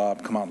we'll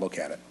come out and look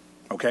at it.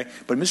 Okay?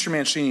 But Mr.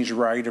 Mancini's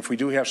right. If we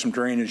do have some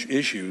drainage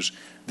issues,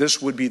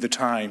 this would be the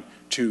time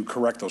to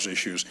correct those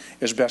issues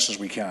as best as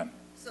we can.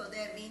 So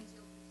that means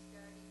you'll be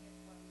starting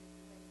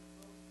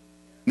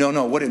it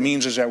No. What it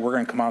means is that we're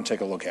going to come out and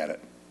take a look at it.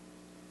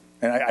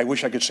 And I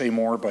wish I could say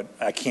more, but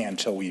I can't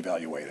until we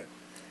evaluate it.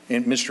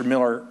 And Mr.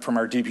 Miller from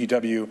our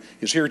DPW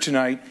is here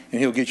tonight,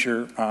 and he'll get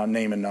your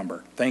name and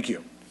number. Thank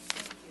you.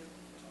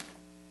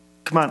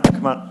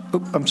 come on.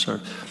 Oop, I'm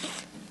sorry.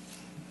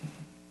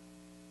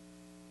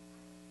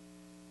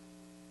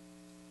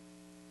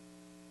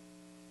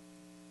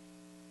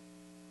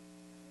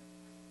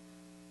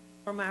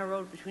 4 Mile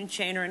Road between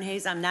Shaner and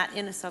Hayes. I'm not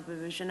in a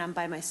subdivision. I'm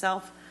by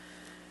myself.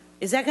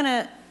 Is that going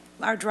to,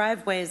 our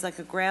driveway is like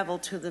a gravel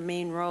to the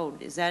main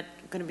road. Is that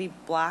going to be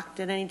blocked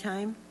at any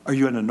time? Are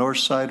you on the north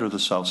side or the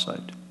south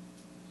side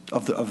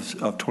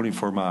of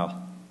 24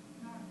 Mile?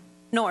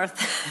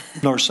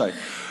 North. North side.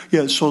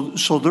 Yeah,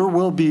 so there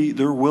will be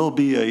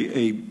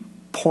a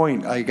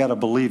point, I got to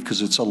believe,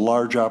 because it's a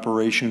large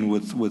operation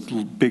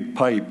with big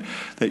pipe,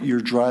 that your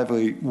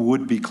driveway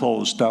would be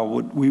closed. Now,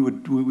 what we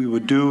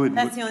would do...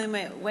 That's the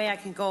only way I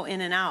can go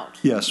in and out.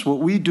 Yes, what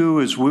we do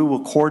is we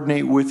will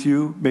coordinate with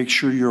you, make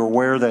sure you're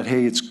aware that,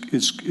 hey,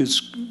 it's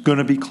going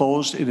to be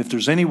closed, and if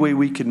there's any way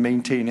we can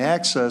maintain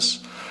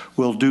access,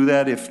 we'll do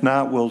that. If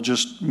not, we'll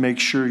just make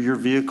sure your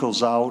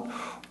vehicle's out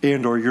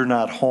and or you're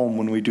not home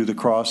when we do the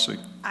crossing.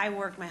 I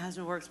work, my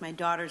husband works, my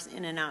daughter's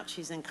in and out.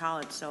 She's in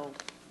college, so...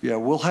 Yeah,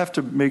 we'll have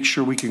to make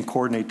sure we can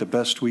coordinate the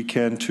best we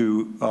can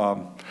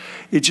to,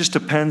 it just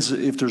depends.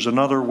 If there's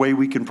another way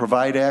we can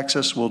provide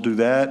access, we'll do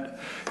that.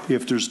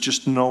 If there's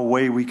just no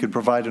way we could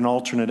provide an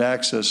alternate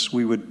access,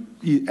 we would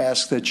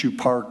ask that you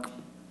park.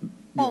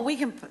 Well, we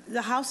can,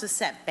 the house is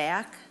set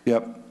back.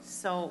 Yep.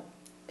 So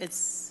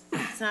it's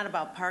not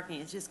about parking,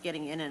 it's just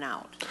getting in and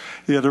out.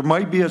 Yeah, there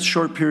might be a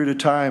short period of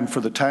time for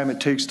the time it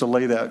takes to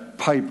lay that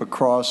pipe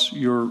across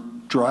your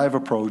drive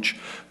approach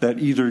that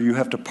either you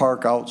have to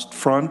park out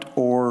front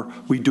or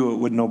we do it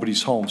when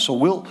nobody's home. So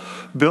we'll,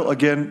 Bill,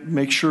 again,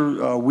 make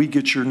sure we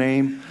get your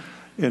name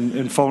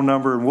and phone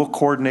number, and we'll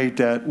coordinate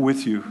that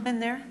with you. In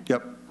there?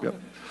 Yep.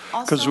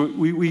 Because Also,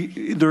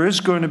 there is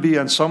going to be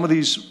on some of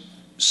these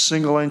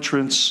single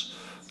entrance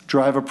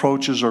drive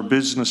approaches or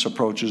business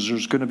approaches,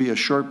 there's going to be a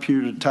short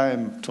period of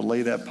time to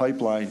lay that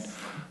pipeline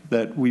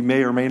that we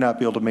may or may not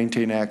be able to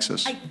maintain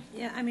access.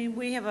 I mean,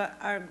 we have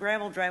our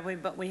gravel driveway,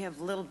 but we have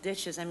little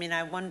ditches. I mean,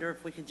 I wonder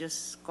if we could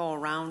just go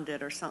around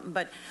it or something.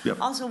 But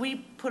also, we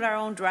put our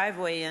own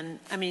driveway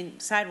in,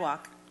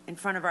 sidewalk in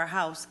front of our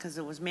house because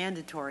it was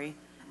mandatory.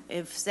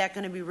 Is that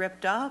going to be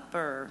ripped up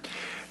or?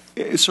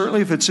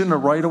 Certainly, if it's in the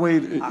right-of-way,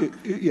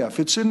 if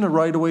it's in the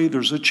right-of-way,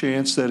 there's a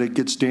chance that it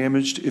gets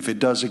damaged. If it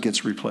does, it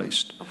gets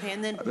replaced. Okay,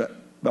 and then.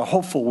 We're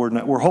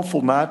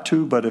hopeful not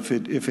to, but if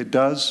it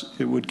does,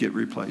 it would get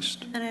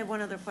replaced. And I have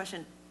one other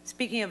question.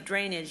 Speaking of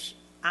drainage,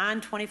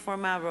 on 24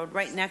 Mile Road,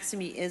 right next to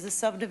me is a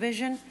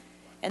subdivision,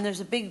 and there's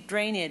a big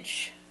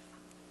drainage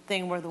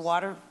thing where the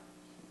water,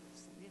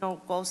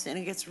 goes and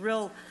it gets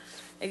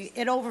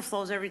it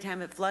overflows every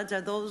time it floods. Are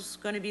those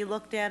going to be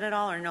looked at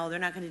all, or no? They're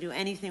not going to do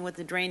anything with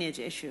the drainage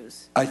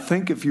issues. I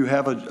think if you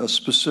have a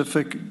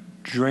specific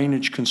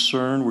drainage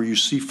concern where you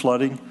see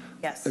flooding.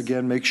 Yes.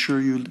 Again, make sure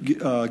you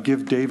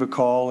give Dave a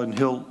call, and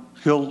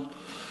he'll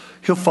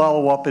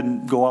follow up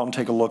and go out and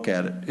take a look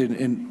at it,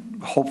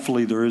 and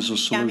hopefully there is a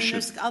solution.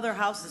 There's other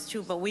houses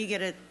too, but we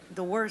get it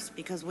the worst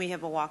because we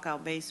have a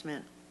walkout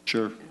basement.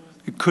 Sure,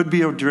 it could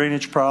be a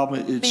drainage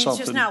problem. It's something. It's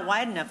just not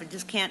wide enough. It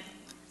just can't.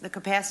 The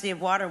capacity of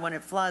water when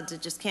it floods,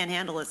 it just can't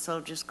handle it, so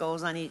it just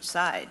goes on each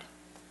side.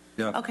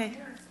 Yeah. Okay.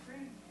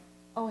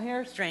 Oh,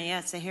 Harris Drain. Yeah,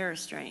 it's a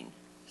Harris Drain.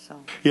 So.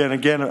 Yeah, and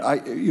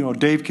again,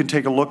 Dave can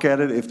take a look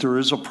at it. If there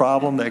is a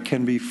problem that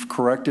can be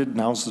corrected,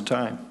 now's the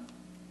time.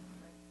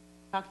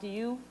 Talk to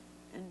you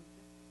and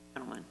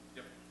gentlemen.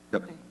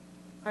 Yep. Okay.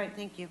 All right,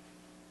 thank you.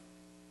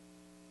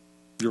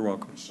 You're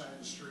welcome.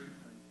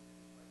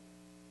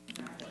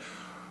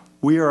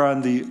 We are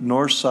on the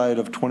north side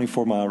of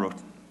 24 Mile Road.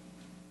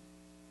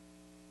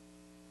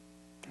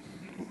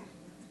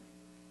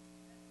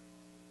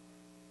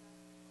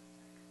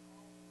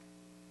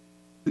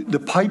 The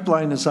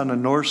pipeline is on the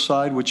north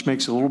side, which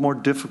makes it a little more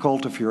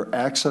difficult if you're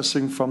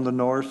accessing from the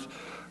north,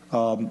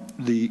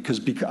 because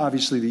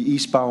obviously the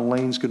eastbound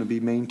lane is going to be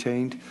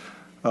maintained.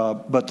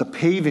 But the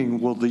paving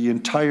the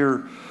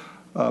entire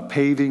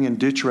paving and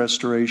ditch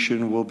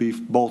restoration will be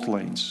both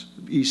lanes,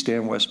 east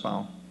and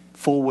westbound,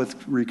 full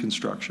width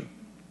reconstruction.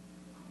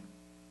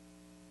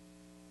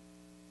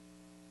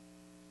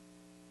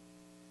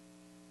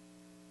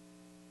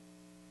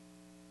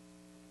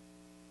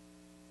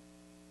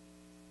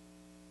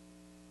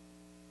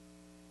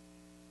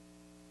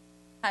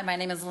 Hi, my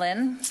name is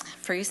Lynn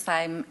Freese.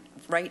 I'm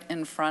right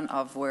in front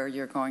of where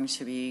you're going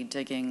to be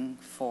digging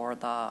for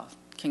the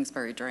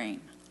Kingsbury Drain.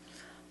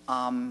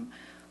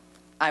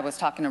 I was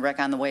talking to Rick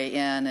on the way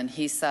in, and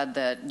he said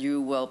that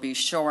you will be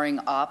shoring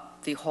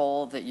up the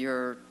hole that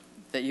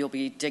you'll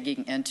be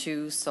digging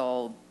into,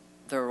 so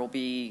there will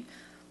be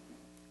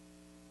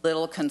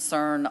little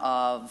concern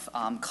of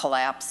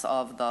collapse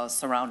of the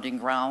surrounding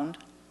ground.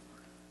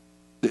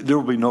 There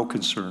will be no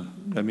concern.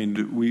 I mean,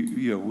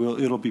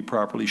 it'll be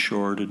properly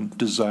shored and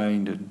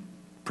designed and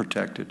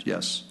protected,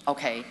 yes.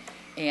 Okay.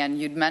 And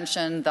you'd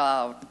mentioned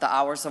the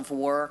hours of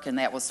work, and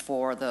that was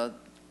for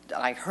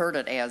I heard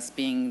it as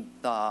being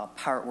the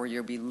part where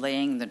you'll be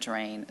laying the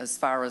drain. As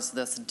far as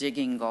this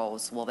digging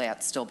goes, will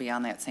that still be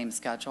on that same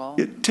schedule?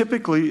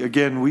 Typically,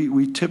 again,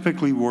 we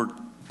typically work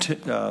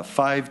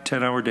 5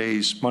 10-hour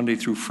days, Monday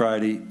through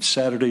Friday.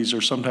 Saturdays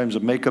are sometimes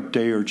a makeup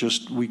day, or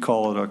just we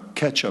call it a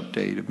catch-up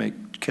day to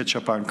catch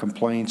up on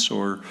complaints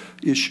or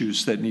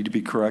issues that need to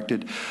be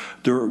corrected.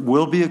 There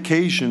will be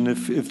occasion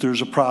if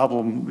there's a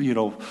problem,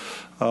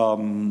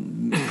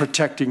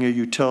 protecting a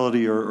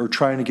utility or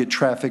trying to get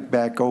traffic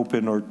back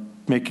open or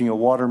making a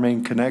water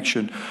main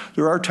connection.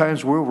 There are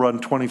times we'll run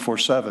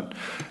 24/7.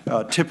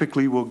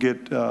 Typically, we'll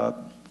get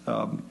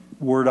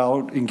word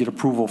out and get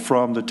approval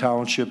from the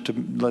township to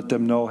let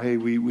them know, hey,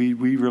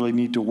 we really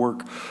need to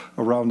work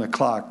around the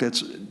clock.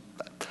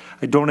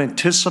 I don't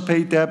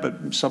anticipate that,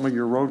 but some of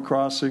your road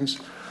crossings,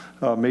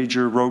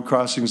 major road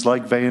crossings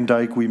like Van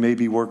Dyke, we may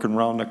be working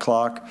around the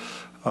clock.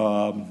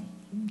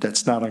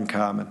 That's not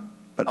uncommon.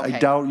 But okay. I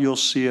doubt you'll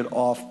see it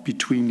off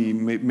between the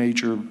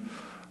major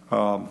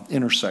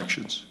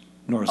intersections,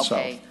 north-south.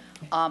 Okay.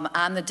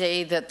 On the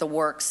day that the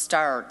work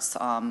starts,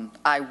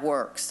 I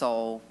work,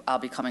 so I'll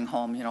be coming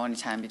home,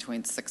 anytime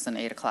between 6 and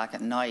 8 o'clock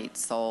at night.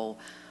 So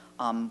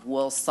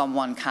will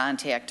someone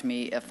contact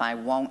me if I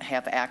won't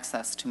have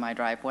access to my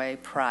driveway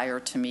prior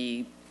to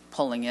me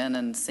pulling in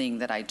and seeing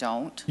that I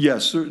don't?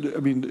 Yes. I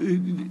mean,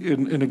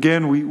 and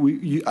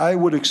again, I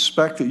would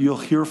expect that you'll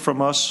hear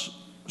from us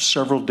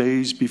several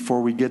days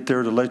before we get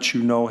there to let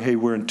you know, hey,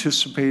 we're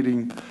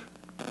anticipating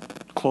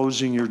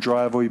closing your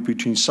driveway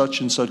between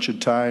such and such a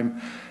time,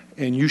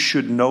 and you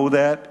should know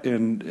that,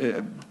 and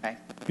okay.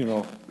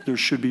 There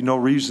should be no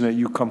reason that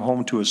you come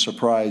home to a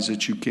surprise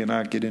that you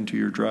cannot get into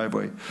your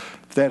driveway.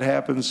 If that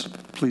happens,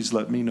 please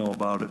let me know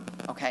about it.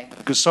 Okay.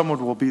 Because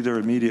someone will be there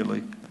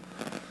immediately.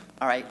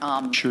 All right.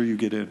 Make sure you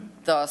get in.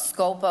 The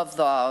scope of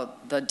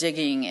the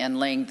digging and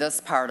laying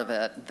this part of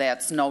it,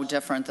 that's no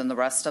different than the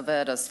rest of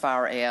it as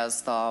far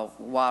as the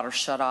water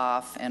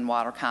shutoff and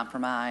water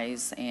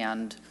compromise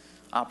and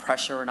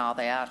pressure and all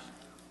that?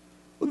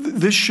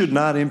 This should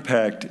not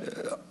impact,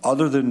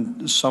 other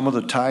than some of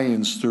the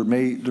tie-ins, there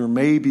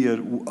may be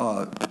a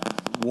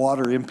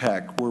water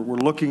impact. We're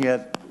looking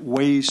at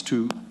ways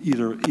to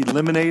either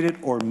eliminate it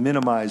or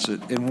minimize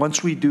it. And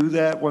once we do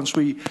that, once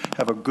we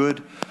have a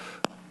good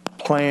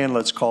plan,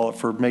 let's call it,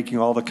 for making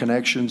all the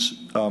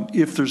connections,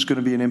 if there's going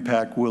to be an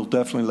impact, we'll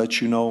definitely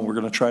let you know. And we're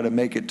going to try to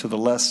make it to the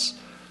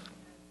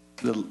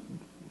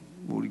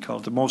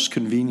most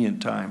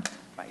convenient time.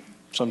 Right.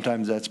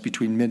 Sometimes that's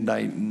between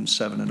midnight and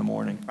 7 in the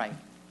morning. Right.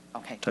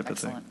 Okay. Type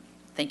Excellent. of thing.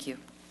 Thank you.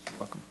 You're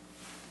welcome.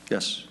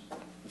 Yes.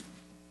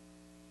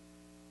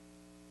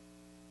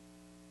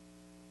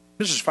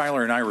 Mrs.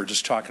 Filer and I were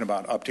just talking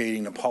about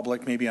updating the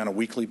public maybe on a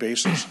weekly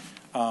basis.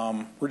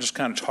 We're just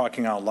kind of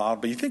talking out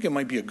loud, but you think it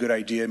might be a good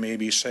idea,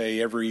 maybe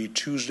say every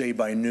Tuesday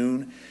by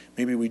noon,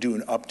 maybe we do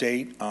an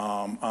update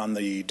on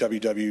the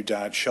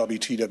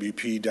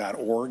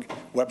www.shelbytwp.org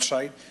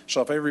website.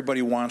 So if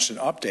everybody wants an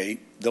update,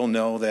 they'll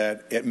know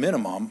that at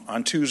minimum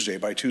on Tuesday,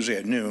 by Tuesday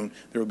at noon,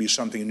 there will be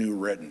something new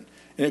written.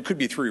 And it could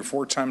be 3 or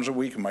 4 times a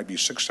week, it might be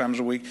 6 times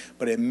a week,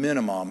 but at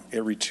minimum,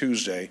 every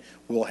Tuesday,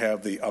 we'll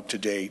have the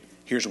up-to-date,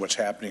 here's what's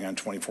happening on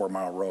 24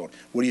 Mile Road.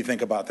 What do you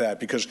think about that?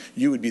 Because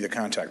you would be the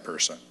contact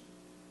person.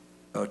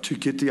 To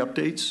get the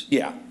updates?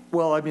 Yeah.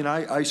 Well, I mean,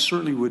 I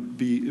certainly would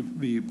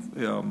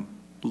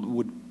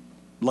would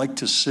like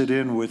to sit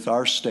in with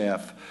our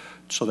staff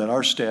so that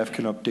our staff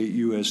can update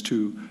you as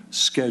to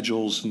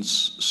schedules and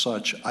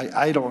such.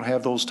 I don't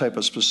have those type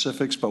of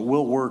specifics, but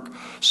we'll work,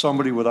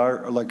 somebody with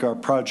our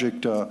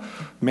project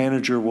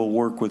manager will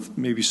work with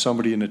maybe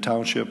somebody in the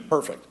township.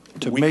 Perfect.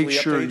 To Weekly make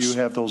sure updates? you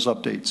have those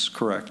updates,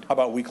 correct. How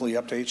about weekly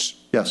updates?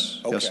 Yes,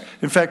 yes. Okay.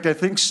 In fact, I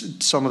think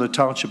some of the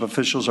township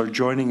officials are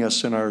joining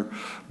us in our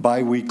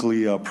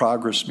biweekly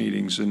progress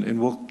meetings, and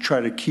we'll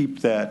try to keep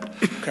that,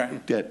 Okay.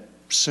 that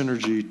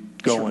synergy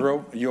Mr. going.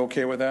 Brew, are you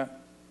okay with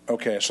that?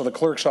 Okay, so the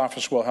clerk's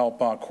office will help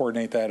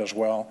coordinate that as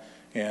well.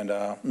 And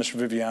Mr.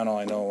 Viviano,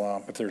 I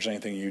know if there's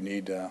anything you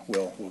need,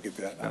 we'll get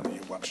that on the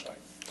website.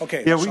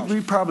 Okay. Yeah,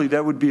 we probably,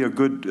 that would be a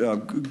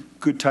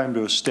good time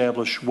to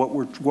establish what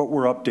we're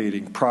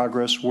updating,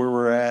 progress, where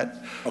we're at.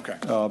 Okay.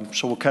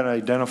 So we'll kind of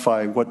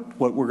identify what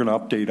we're going to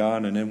update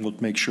on, and then we'll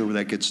make sure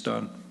that gets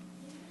done.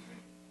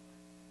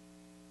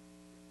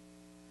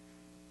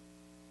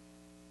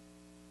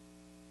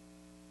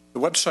 The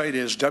website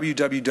is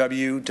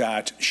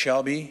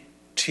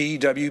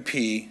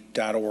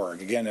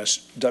www.shelbytwp.org. Again, that's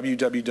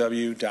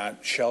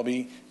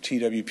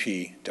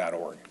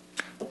www.shelbytwp.org.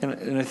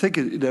 And I think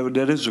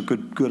that is a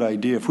good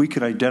idea. If we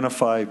can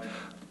identify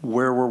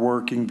where we're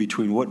working,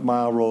 between what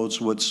mile roads,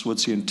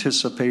 what's the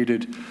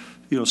anticipated,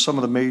 some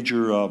of the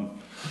major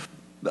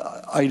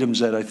items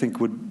that I think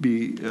would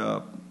be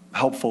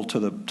helpful to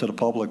the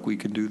public, we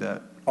can do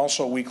that.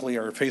 Also weekly,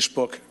 our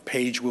Facebook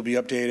page will be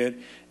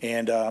updated,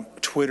 and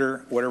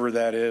Twitter, whatever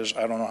that is,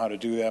 I don't know how to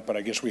do that, but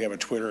I guess we have a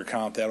Twitter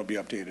account. That'll be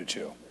updated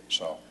too.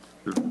 So,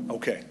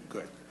 okay,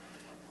 good.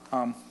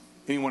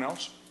 Anyone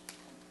else?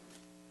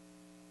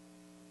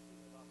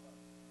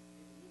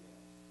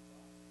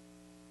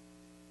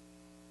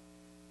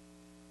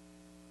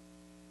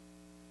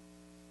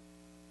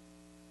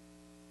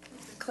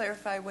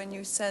 Clarify when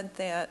you said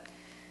that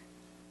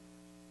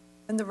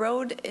when the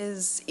road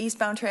is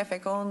eastbound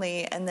traffic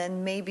only, and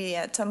then maybe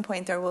at some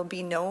point there will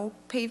be no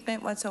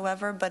pavement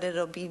whatsoever, but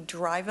it'll be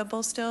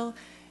drivable still.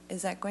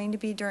 Is that going to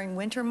be during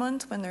winter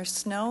months when there's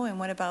snow? And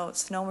what about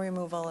snow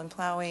removal and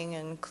plowing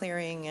and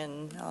clearing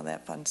and all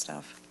that fun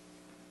stuff?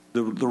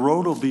 The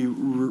road will be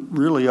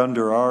really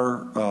under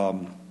our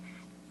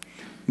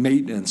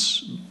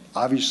maintenance.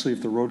 Obviously,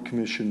 if the road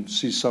commission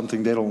sees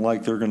something they don't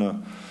like, they're going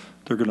to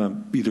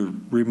either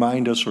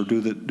remind us or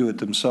do it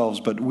themselves.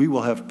 But we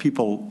will have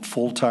people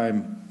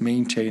full-time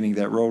maintaining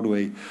that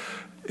roadway.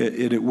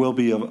 It will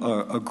be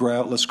a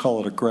gravel, let's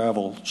call it a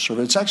gravel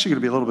surface. It's actually going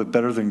to be a little bit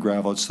better than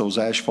gravel. It's those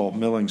asphalt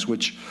millings,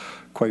 which,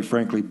 quite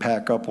frankly,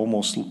 pack up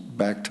almost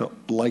back to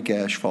like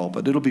asphalt.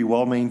 But it'll be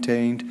well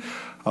maintained.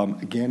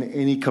 Again,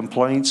 any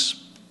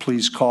complaints,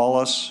 please call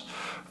us.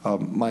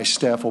 My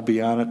staff will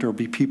be on it. There will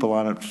be people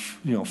on it,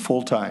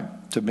 full-time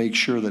to make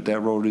sure that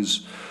road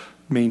is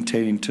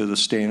maintained to the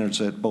standards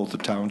that both the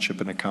township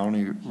and the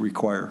county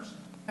require.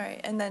 All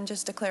right, and then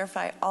just to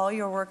clarify, all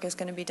your work is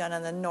going to be done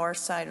on the north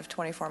side of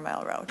 24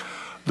 Mile Road?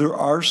 There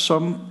are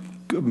some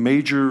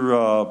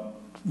major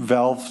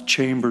valve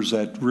chambers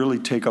that really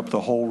take up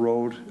the whole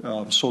road.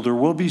 So there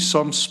will be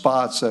some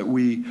spots that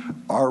we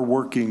are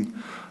working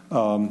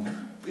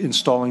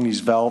installing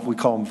these we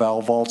call them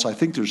valve vaults. I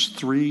think there's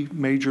 3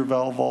 major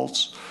valve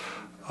vaults.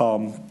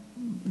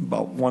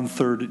 About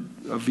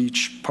 1/3 of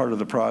each part of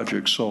the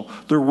project. So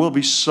there will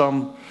be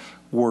some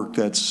work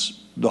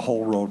that's the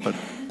whole road, but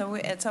so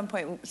at some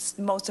point,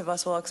 most of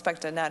us will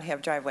expect to not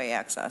have driveway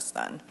access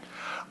then.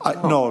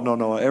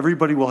 No.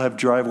 Everybody will have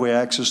driveway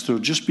access.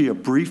 There'll just be a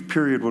brief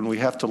period when we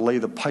have to lay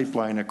the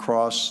pipeline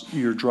across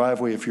your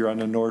driveway if you're on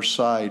the north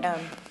side.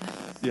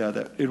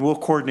 Yeah, and we'll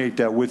coordinate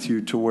that with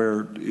you to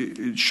where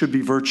it should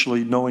be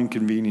virtually no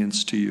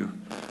inconvenience to you,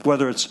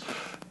 whether it's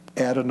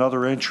add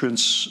another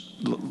entrance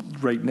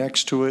right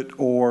next to it,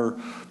 or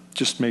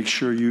just make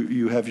sure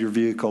you have your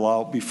vehicle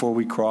out before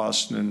we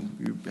cross, and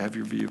you have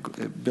your vehicle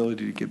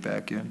ability to get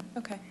back in.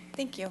 Okay,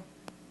 thank you.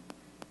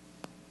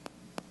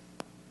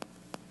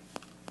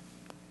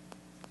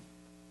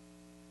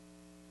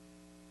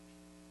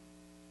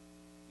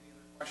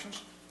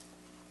 Questions?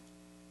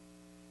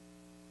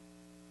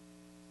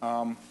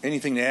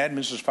 Anything to add,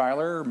 Mrs.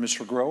 Filer or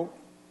Mr. Grote?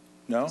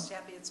 No? Just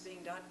happy it's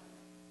being done.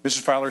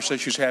 Mrs. Fowler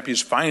says she's happy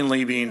it's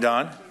finally being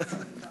done.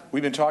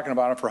 We've been talking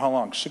about it for how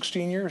long?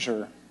 16 years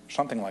or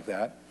something like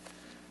that.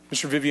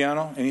 Mr.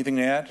 Viviano, anything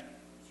to add?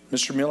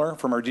 Mr. Miller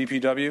from our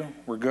DPW,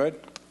 we're good?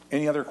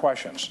 Any other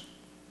questions?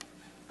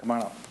 Come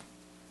on up.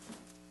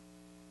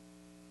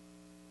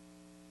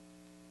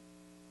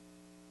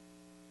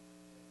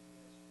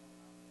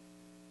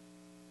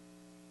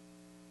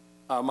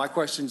 My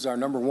questions are,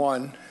 number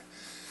one,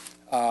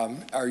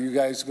 are you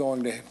guys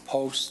going to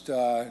post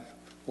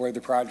where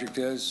the project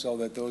is so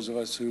that those of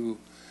us who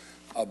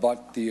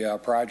abut the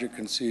project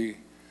can see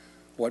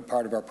what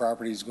part of our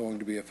property is going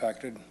to be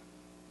affected?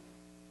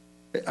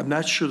 I'm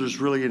not sure there's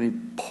really any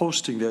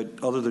posting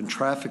that other than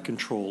traffic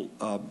control,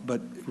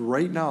 but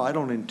right now I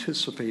don't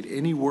anticipate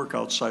any work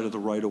outside of the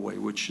right-of-way,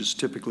 which is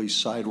typically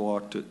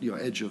sidewalk to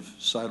edge of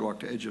sidewalk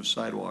to edge of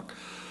sidewalk.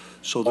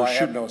 So there I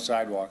have no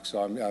sidewalk,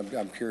 so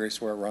I'm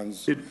curious where it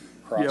runs.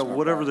 Yeah,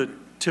 whatever the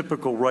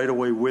typical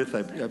right-of-way width.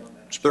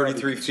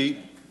 33 feet,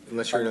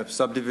 unless you're in a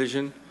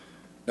subdivision?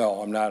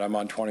 No, I'm not. I'm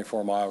on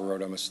 24 Mile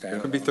Road. I'm a standard.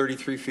 It could be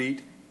 33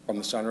 feet. From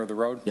the center of the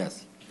road?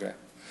 Yes. Okay.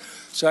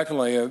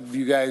 Secondly, have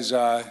you guys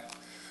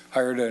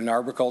hired an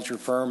arboriculture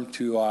firm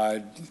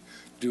to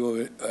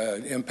do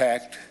an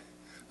impact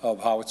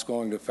of how it's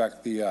going to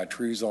affect the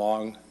trees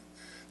along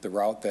the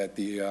route that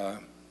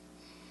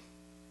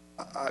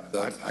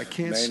I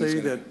can't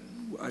say that.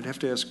 I'd have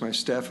to ask my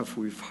staff if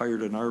we've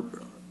hired an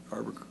arbor.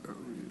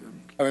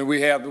 I mean,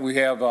 we have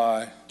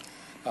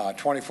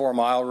 24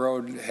 Mile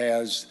Road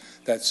has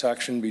that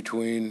section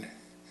between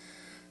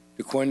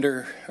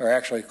DeQuinder, or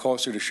actually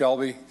closer to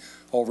Shelby,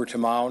 over to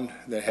Mound,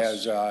 that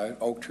has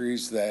oak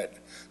trees that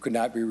could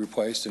not be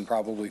replaced in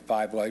probably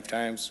 5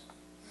 lifetimes.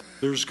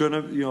 There's going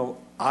to,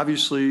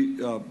 obviously,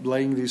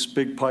 laying this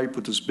big pipe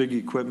with this big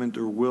equipment,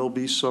 there will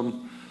be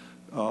some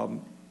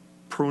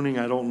pruning.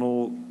 I don't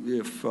know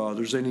if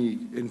there's any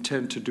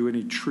intent to do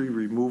any tree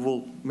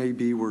removal.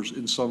 Maybe we're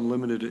in some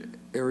limited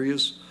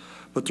areas,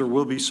 but there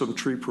will be some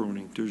tree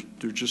pruning.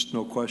 There's just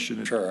no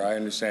question. Sure, I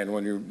understand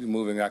when you're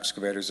moving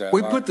excavators that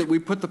We large.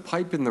 put the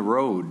pipe in the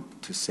road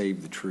to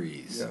save the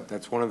trees. Yeah.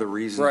 That's one of the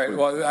reasons. Right,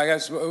 well, I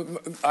guess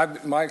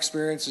my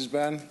experience has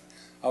been,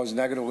 I was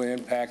negatively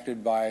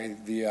impacted by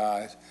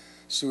the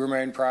sewer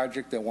main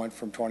project that went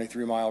from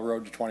 23 Mile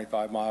Road to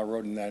 25 Mile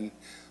Road and then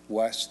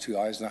west to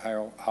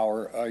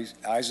Eisenhower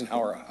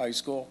High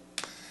School.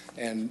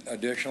 And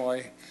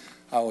additionally,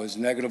 I was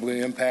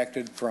negatively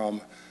impacted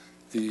from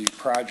the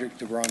project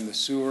to run the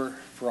sewer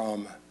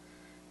from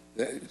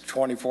the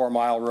 24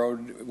 Mile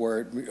Road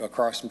where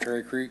across from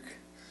Cherry Creek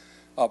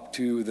up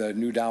to the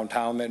new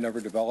downtown that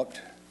never developed.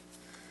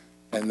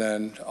 And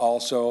then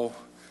also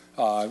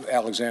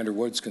Alexander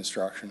Woods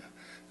construction.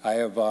 I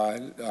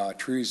have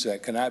trees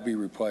that cannot be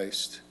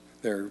replaced.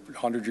 They're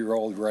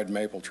 100-year-old red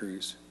maple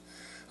trees.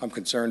 I'm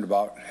concerned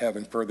about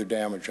having further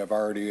damage. I've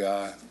already...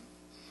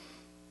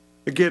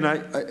 Again,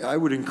 I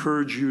would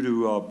encourage you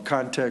to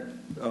contact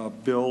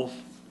Bill,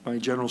 my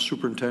general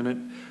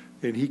superintendent,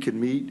 and he can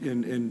meet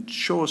and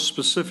show us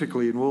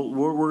specifically, and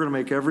we're going to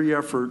make every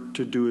effort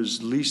to do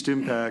as least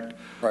impact.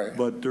 Right.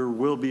 But there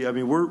will be, I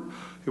mean,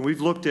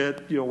 we've looked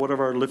at, what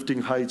are our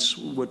lifting heights,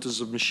 what does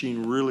the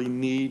machine really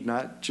need,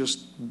 not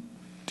just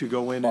to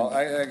go in and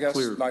I guess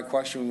clear. my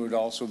question would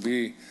also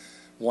be,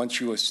 once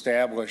you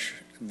establish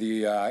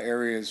the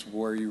areas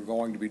where you're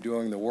going to be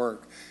doing the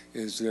work,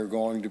 is there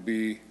going to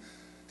be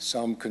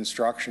some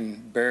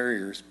construction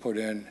barriers put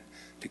in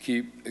to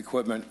keep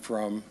equipment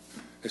from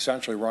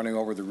essentially running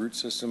over the root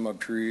system of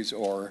trees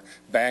or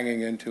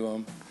banging into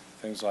them,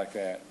 things like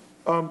that?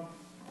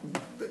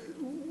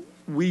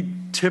 We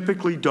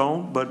typically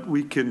don't, but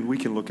we can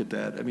look at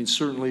that. I mean,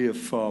 certainly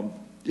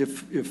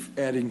if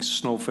adding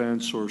snow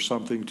fence or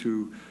something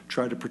to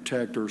try to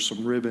protect, or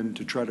some ribbon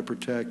to try to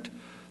protect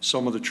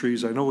some of the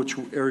trees. I know which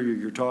area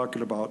you're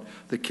talking about.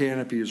 The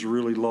canopy is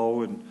really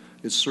low and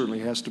it certainly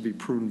has to be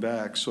pruned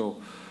back.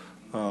 So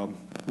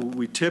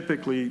we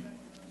typically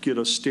get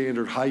a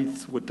standard height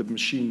what the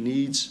machine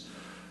needs,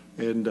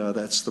 and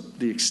that's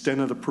the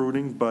extent of the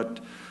pruning, but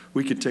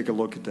we could take a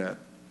look at that.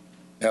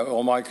 Yeah,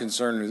 well, my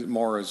concern is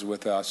more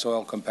with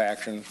soil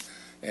compaction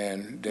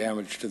and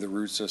damage to the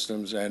root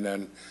systems. And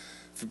then,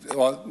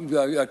 well,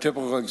 a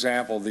typical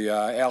example, the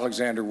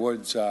Alexander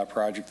Woods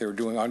project they were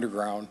doing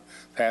underground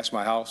past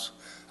my house.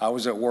 I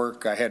was at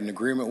work. I had an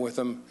agreement with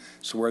them,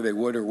 so where they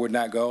would or would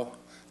not go.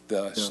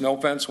 The snow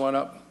fence went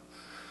up.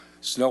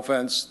 Snow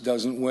fence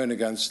doesn't win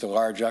against a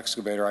large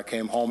excavator. I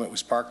came home, it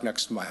was parked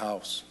next to my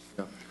house.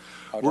 Yeah.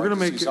 I'd We're like going to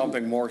to make see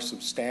something more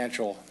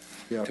substantial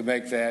to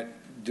make that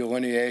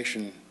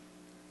delineation,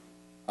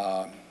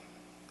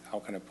 how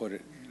can I put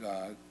it?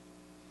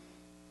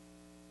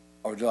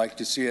 I would like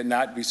to see it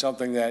not be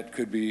something that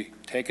could be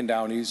taken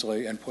down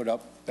easily and put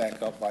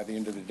back up by the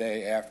end of the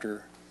day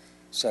after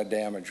said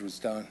damage was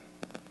done.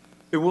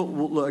 And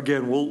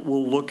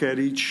we'll look at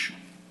each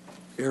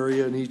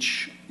area in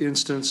each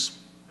instance.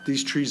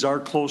 These trees are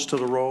close to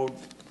the road.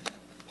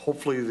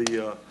 Hopefully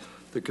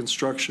the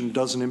construction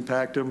doesn't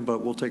impact them,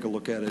 but we'll take a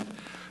look at it. I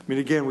mean,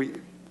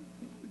 again,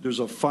 there's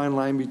a fine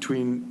line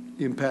between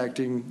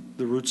impacting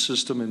the root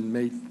system and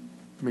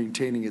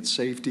maintaining its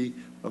safety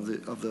of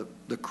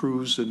the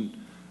crews and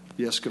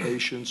the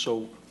excavation.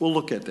 So we'll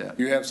look at that.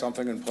 You have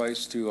something in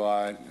place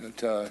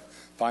to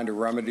find a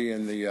remedy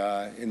in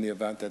the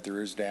event that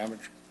there is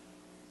damage?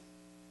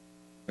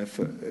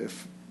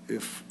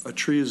 If a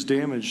tree is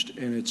damaged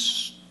and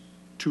it's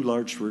too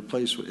large to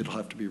replace, it'll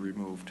have to be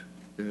removed.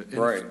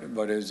 Right,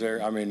 but is there,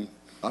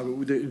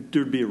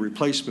 there'd be a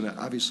replacement.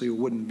 Obviously, it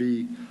wouldn't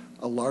be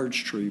a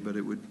large tree, but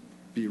it would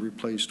be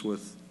replaced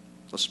with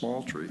a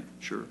small tree,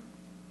 sure.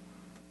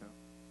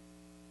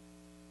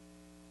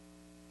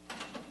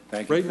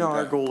 Thank you. Right now,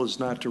 our goal is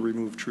not to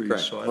remove trees. Right,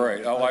 so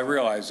I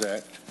realize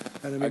that.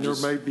 And I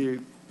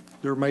mean,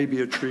 there may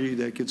be a tree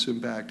that gets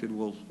impacted.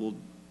 We'll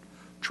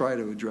try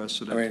to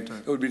address it at the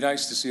time. It would be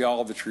nice to see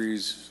all the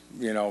trees,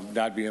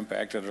 not be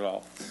impacted at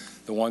all.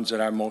 The ones that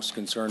I'm most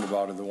concerned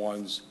about are the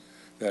ones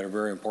that are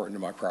very important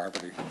to my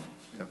property.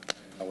 Yeah.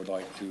 I would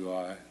like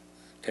to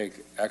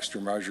take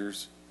extra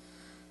measures.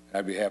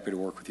 I'd be happy to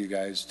work with you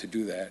guys to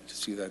do that, to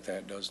see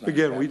that does not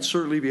Again, happen. we'd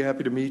certainly be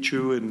happy to meet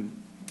you and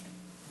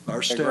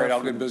our staff. Great,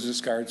 I'll get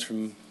business cards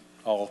from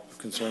all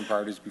concerned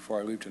parties before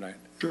I leave tonight.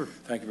 Sure.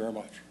 Thank you very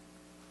much.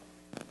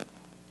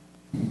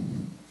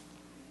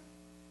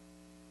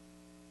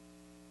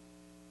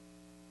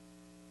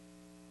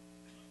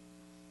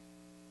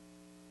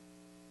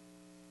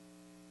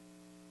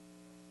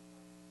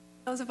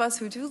 Those of us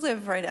who do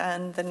live right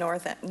on the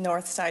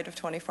north side of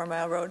 24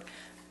 Mile Road,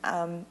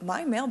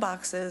 my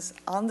mailbox is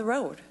on the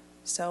road.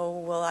 So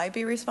will I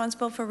be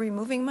responsible for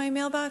removing my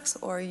mailbox,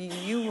 or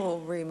you will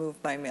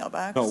remove my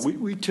mailbox? No,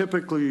 we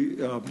typically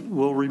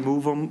will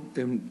remove them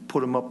and put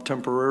them up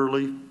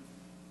temporarily,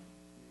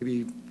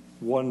 maybe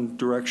one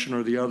direction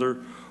or the other,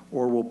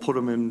 or we'll put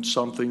them in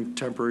something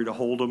temporary to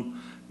hold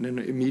them, and then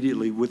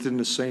immediately, within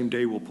the same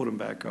day, we'll put them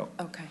back up.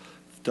 Okay.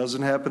 If it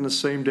doesn't happen the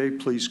same day,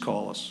 please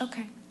call us.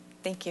 Okay.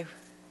 Thank you.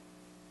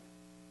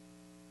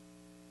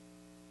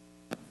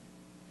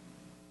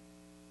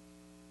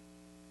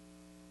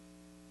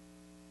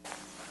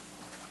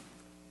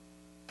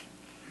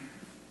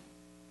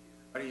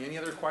 Any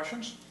other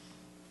questions?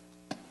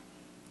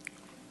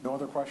 No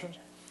other questions?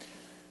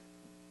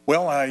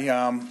 Well,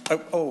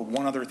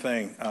 one other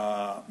thing.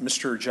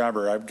 Mr.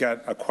 Jobber, I've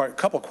got a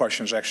couple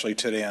questions actually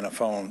today on the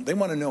phone. They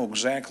want to know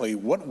exactly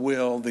what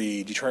will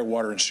the Detroit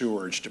Water and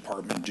Sewerage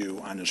Department do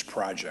on this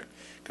project?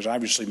 Because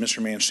obviously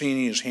Mr.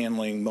 Mancini is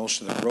handling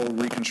most of the road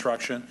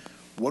reconstruction.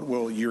 What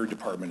will your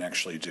department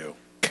actually do?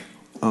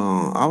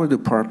 Our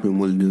department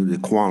will do the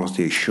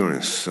quality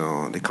assurance.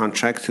 The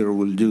contractor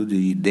will do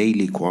the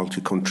daily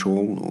quality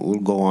control. We'll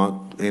go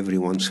out every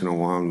once in a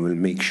while. We'll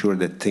make sure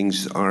that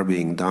things are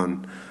being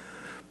done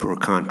per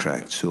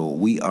contract. So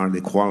we are the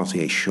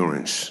quality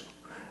assurance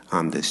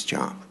on this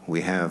job.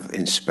 We have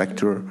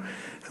inspector,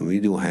 and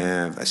we do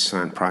have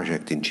assigned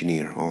project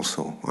engineer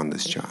also on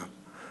this job.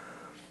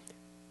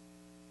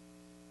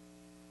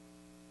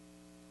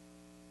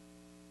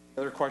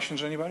 Other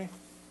questions, anybody?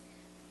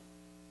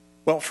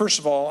 Well, first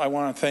of all, I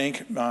want to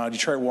thank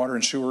Detroit Water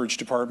and Sewerage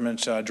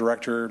Department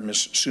Director,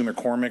 Ms. Sue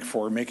McCormick,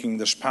 for making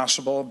this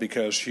possible,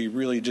 because she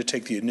really did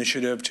take the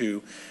initiative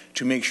to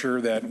make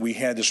sure that we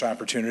had this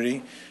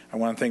opportunity. I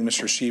want to thank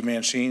Mr. Steve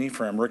Mancini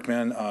from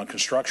Rickman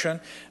Construction.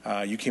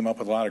 You came up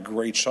with a lot of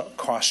great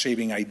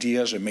cost-saving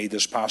ideas that made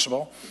this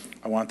possible.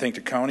 I want to thank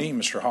the county,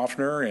 Mr.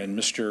 Hoffner and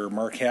Mr.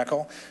 Mark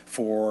Hackle,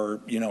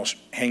 for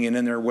hanging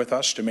in there with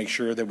us to make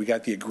sure that we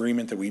got the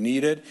agreement that we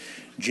needed.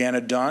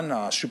 Janet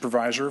Dunn,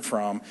 supervisor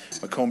from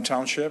Macomb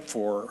Township,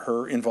 for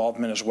her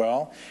involvement as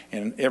well,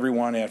 and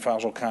everyone at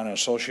Fossil Khan and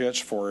Associates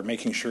for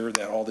making sure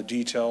that all the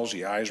details,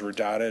 the I's were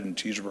dotted and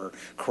T's were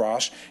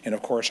crossed, and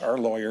of course our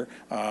lawyer,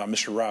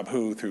 Mr. Rob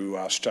Huth, who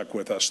stuck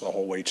with us the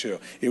whole way too.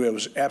 It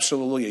was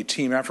absolutely a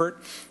team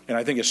effort, and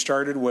I think it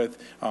started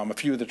with a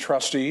few of the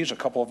trustees. A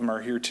couple of them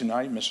are here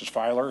tonight, Mrs.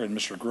 Filer and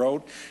Mr.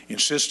 Grote,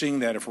 insisting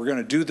that if we're going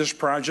to do this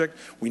project,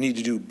 we need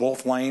to do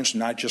both lanes,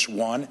 not just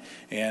one.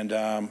 And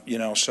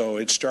so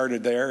it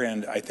started there,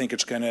 and I think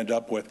it's going to end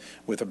up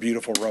with a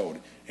beautiful road.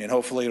 And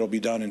hopefully it'll be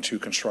done in 2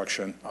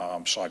 construction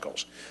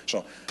cycles.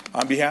 So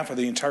on behalf of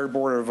the entire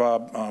Board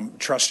of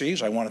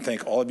Trustees, I want to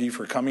thank all of you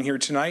for coming here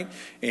tonight.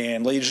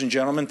 And ladies and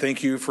gentlemen,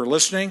 thank you for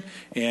listening.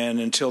 And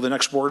until the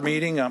next board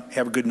meeting,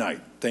 have a good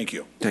night. Thank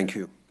you. Thank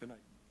you.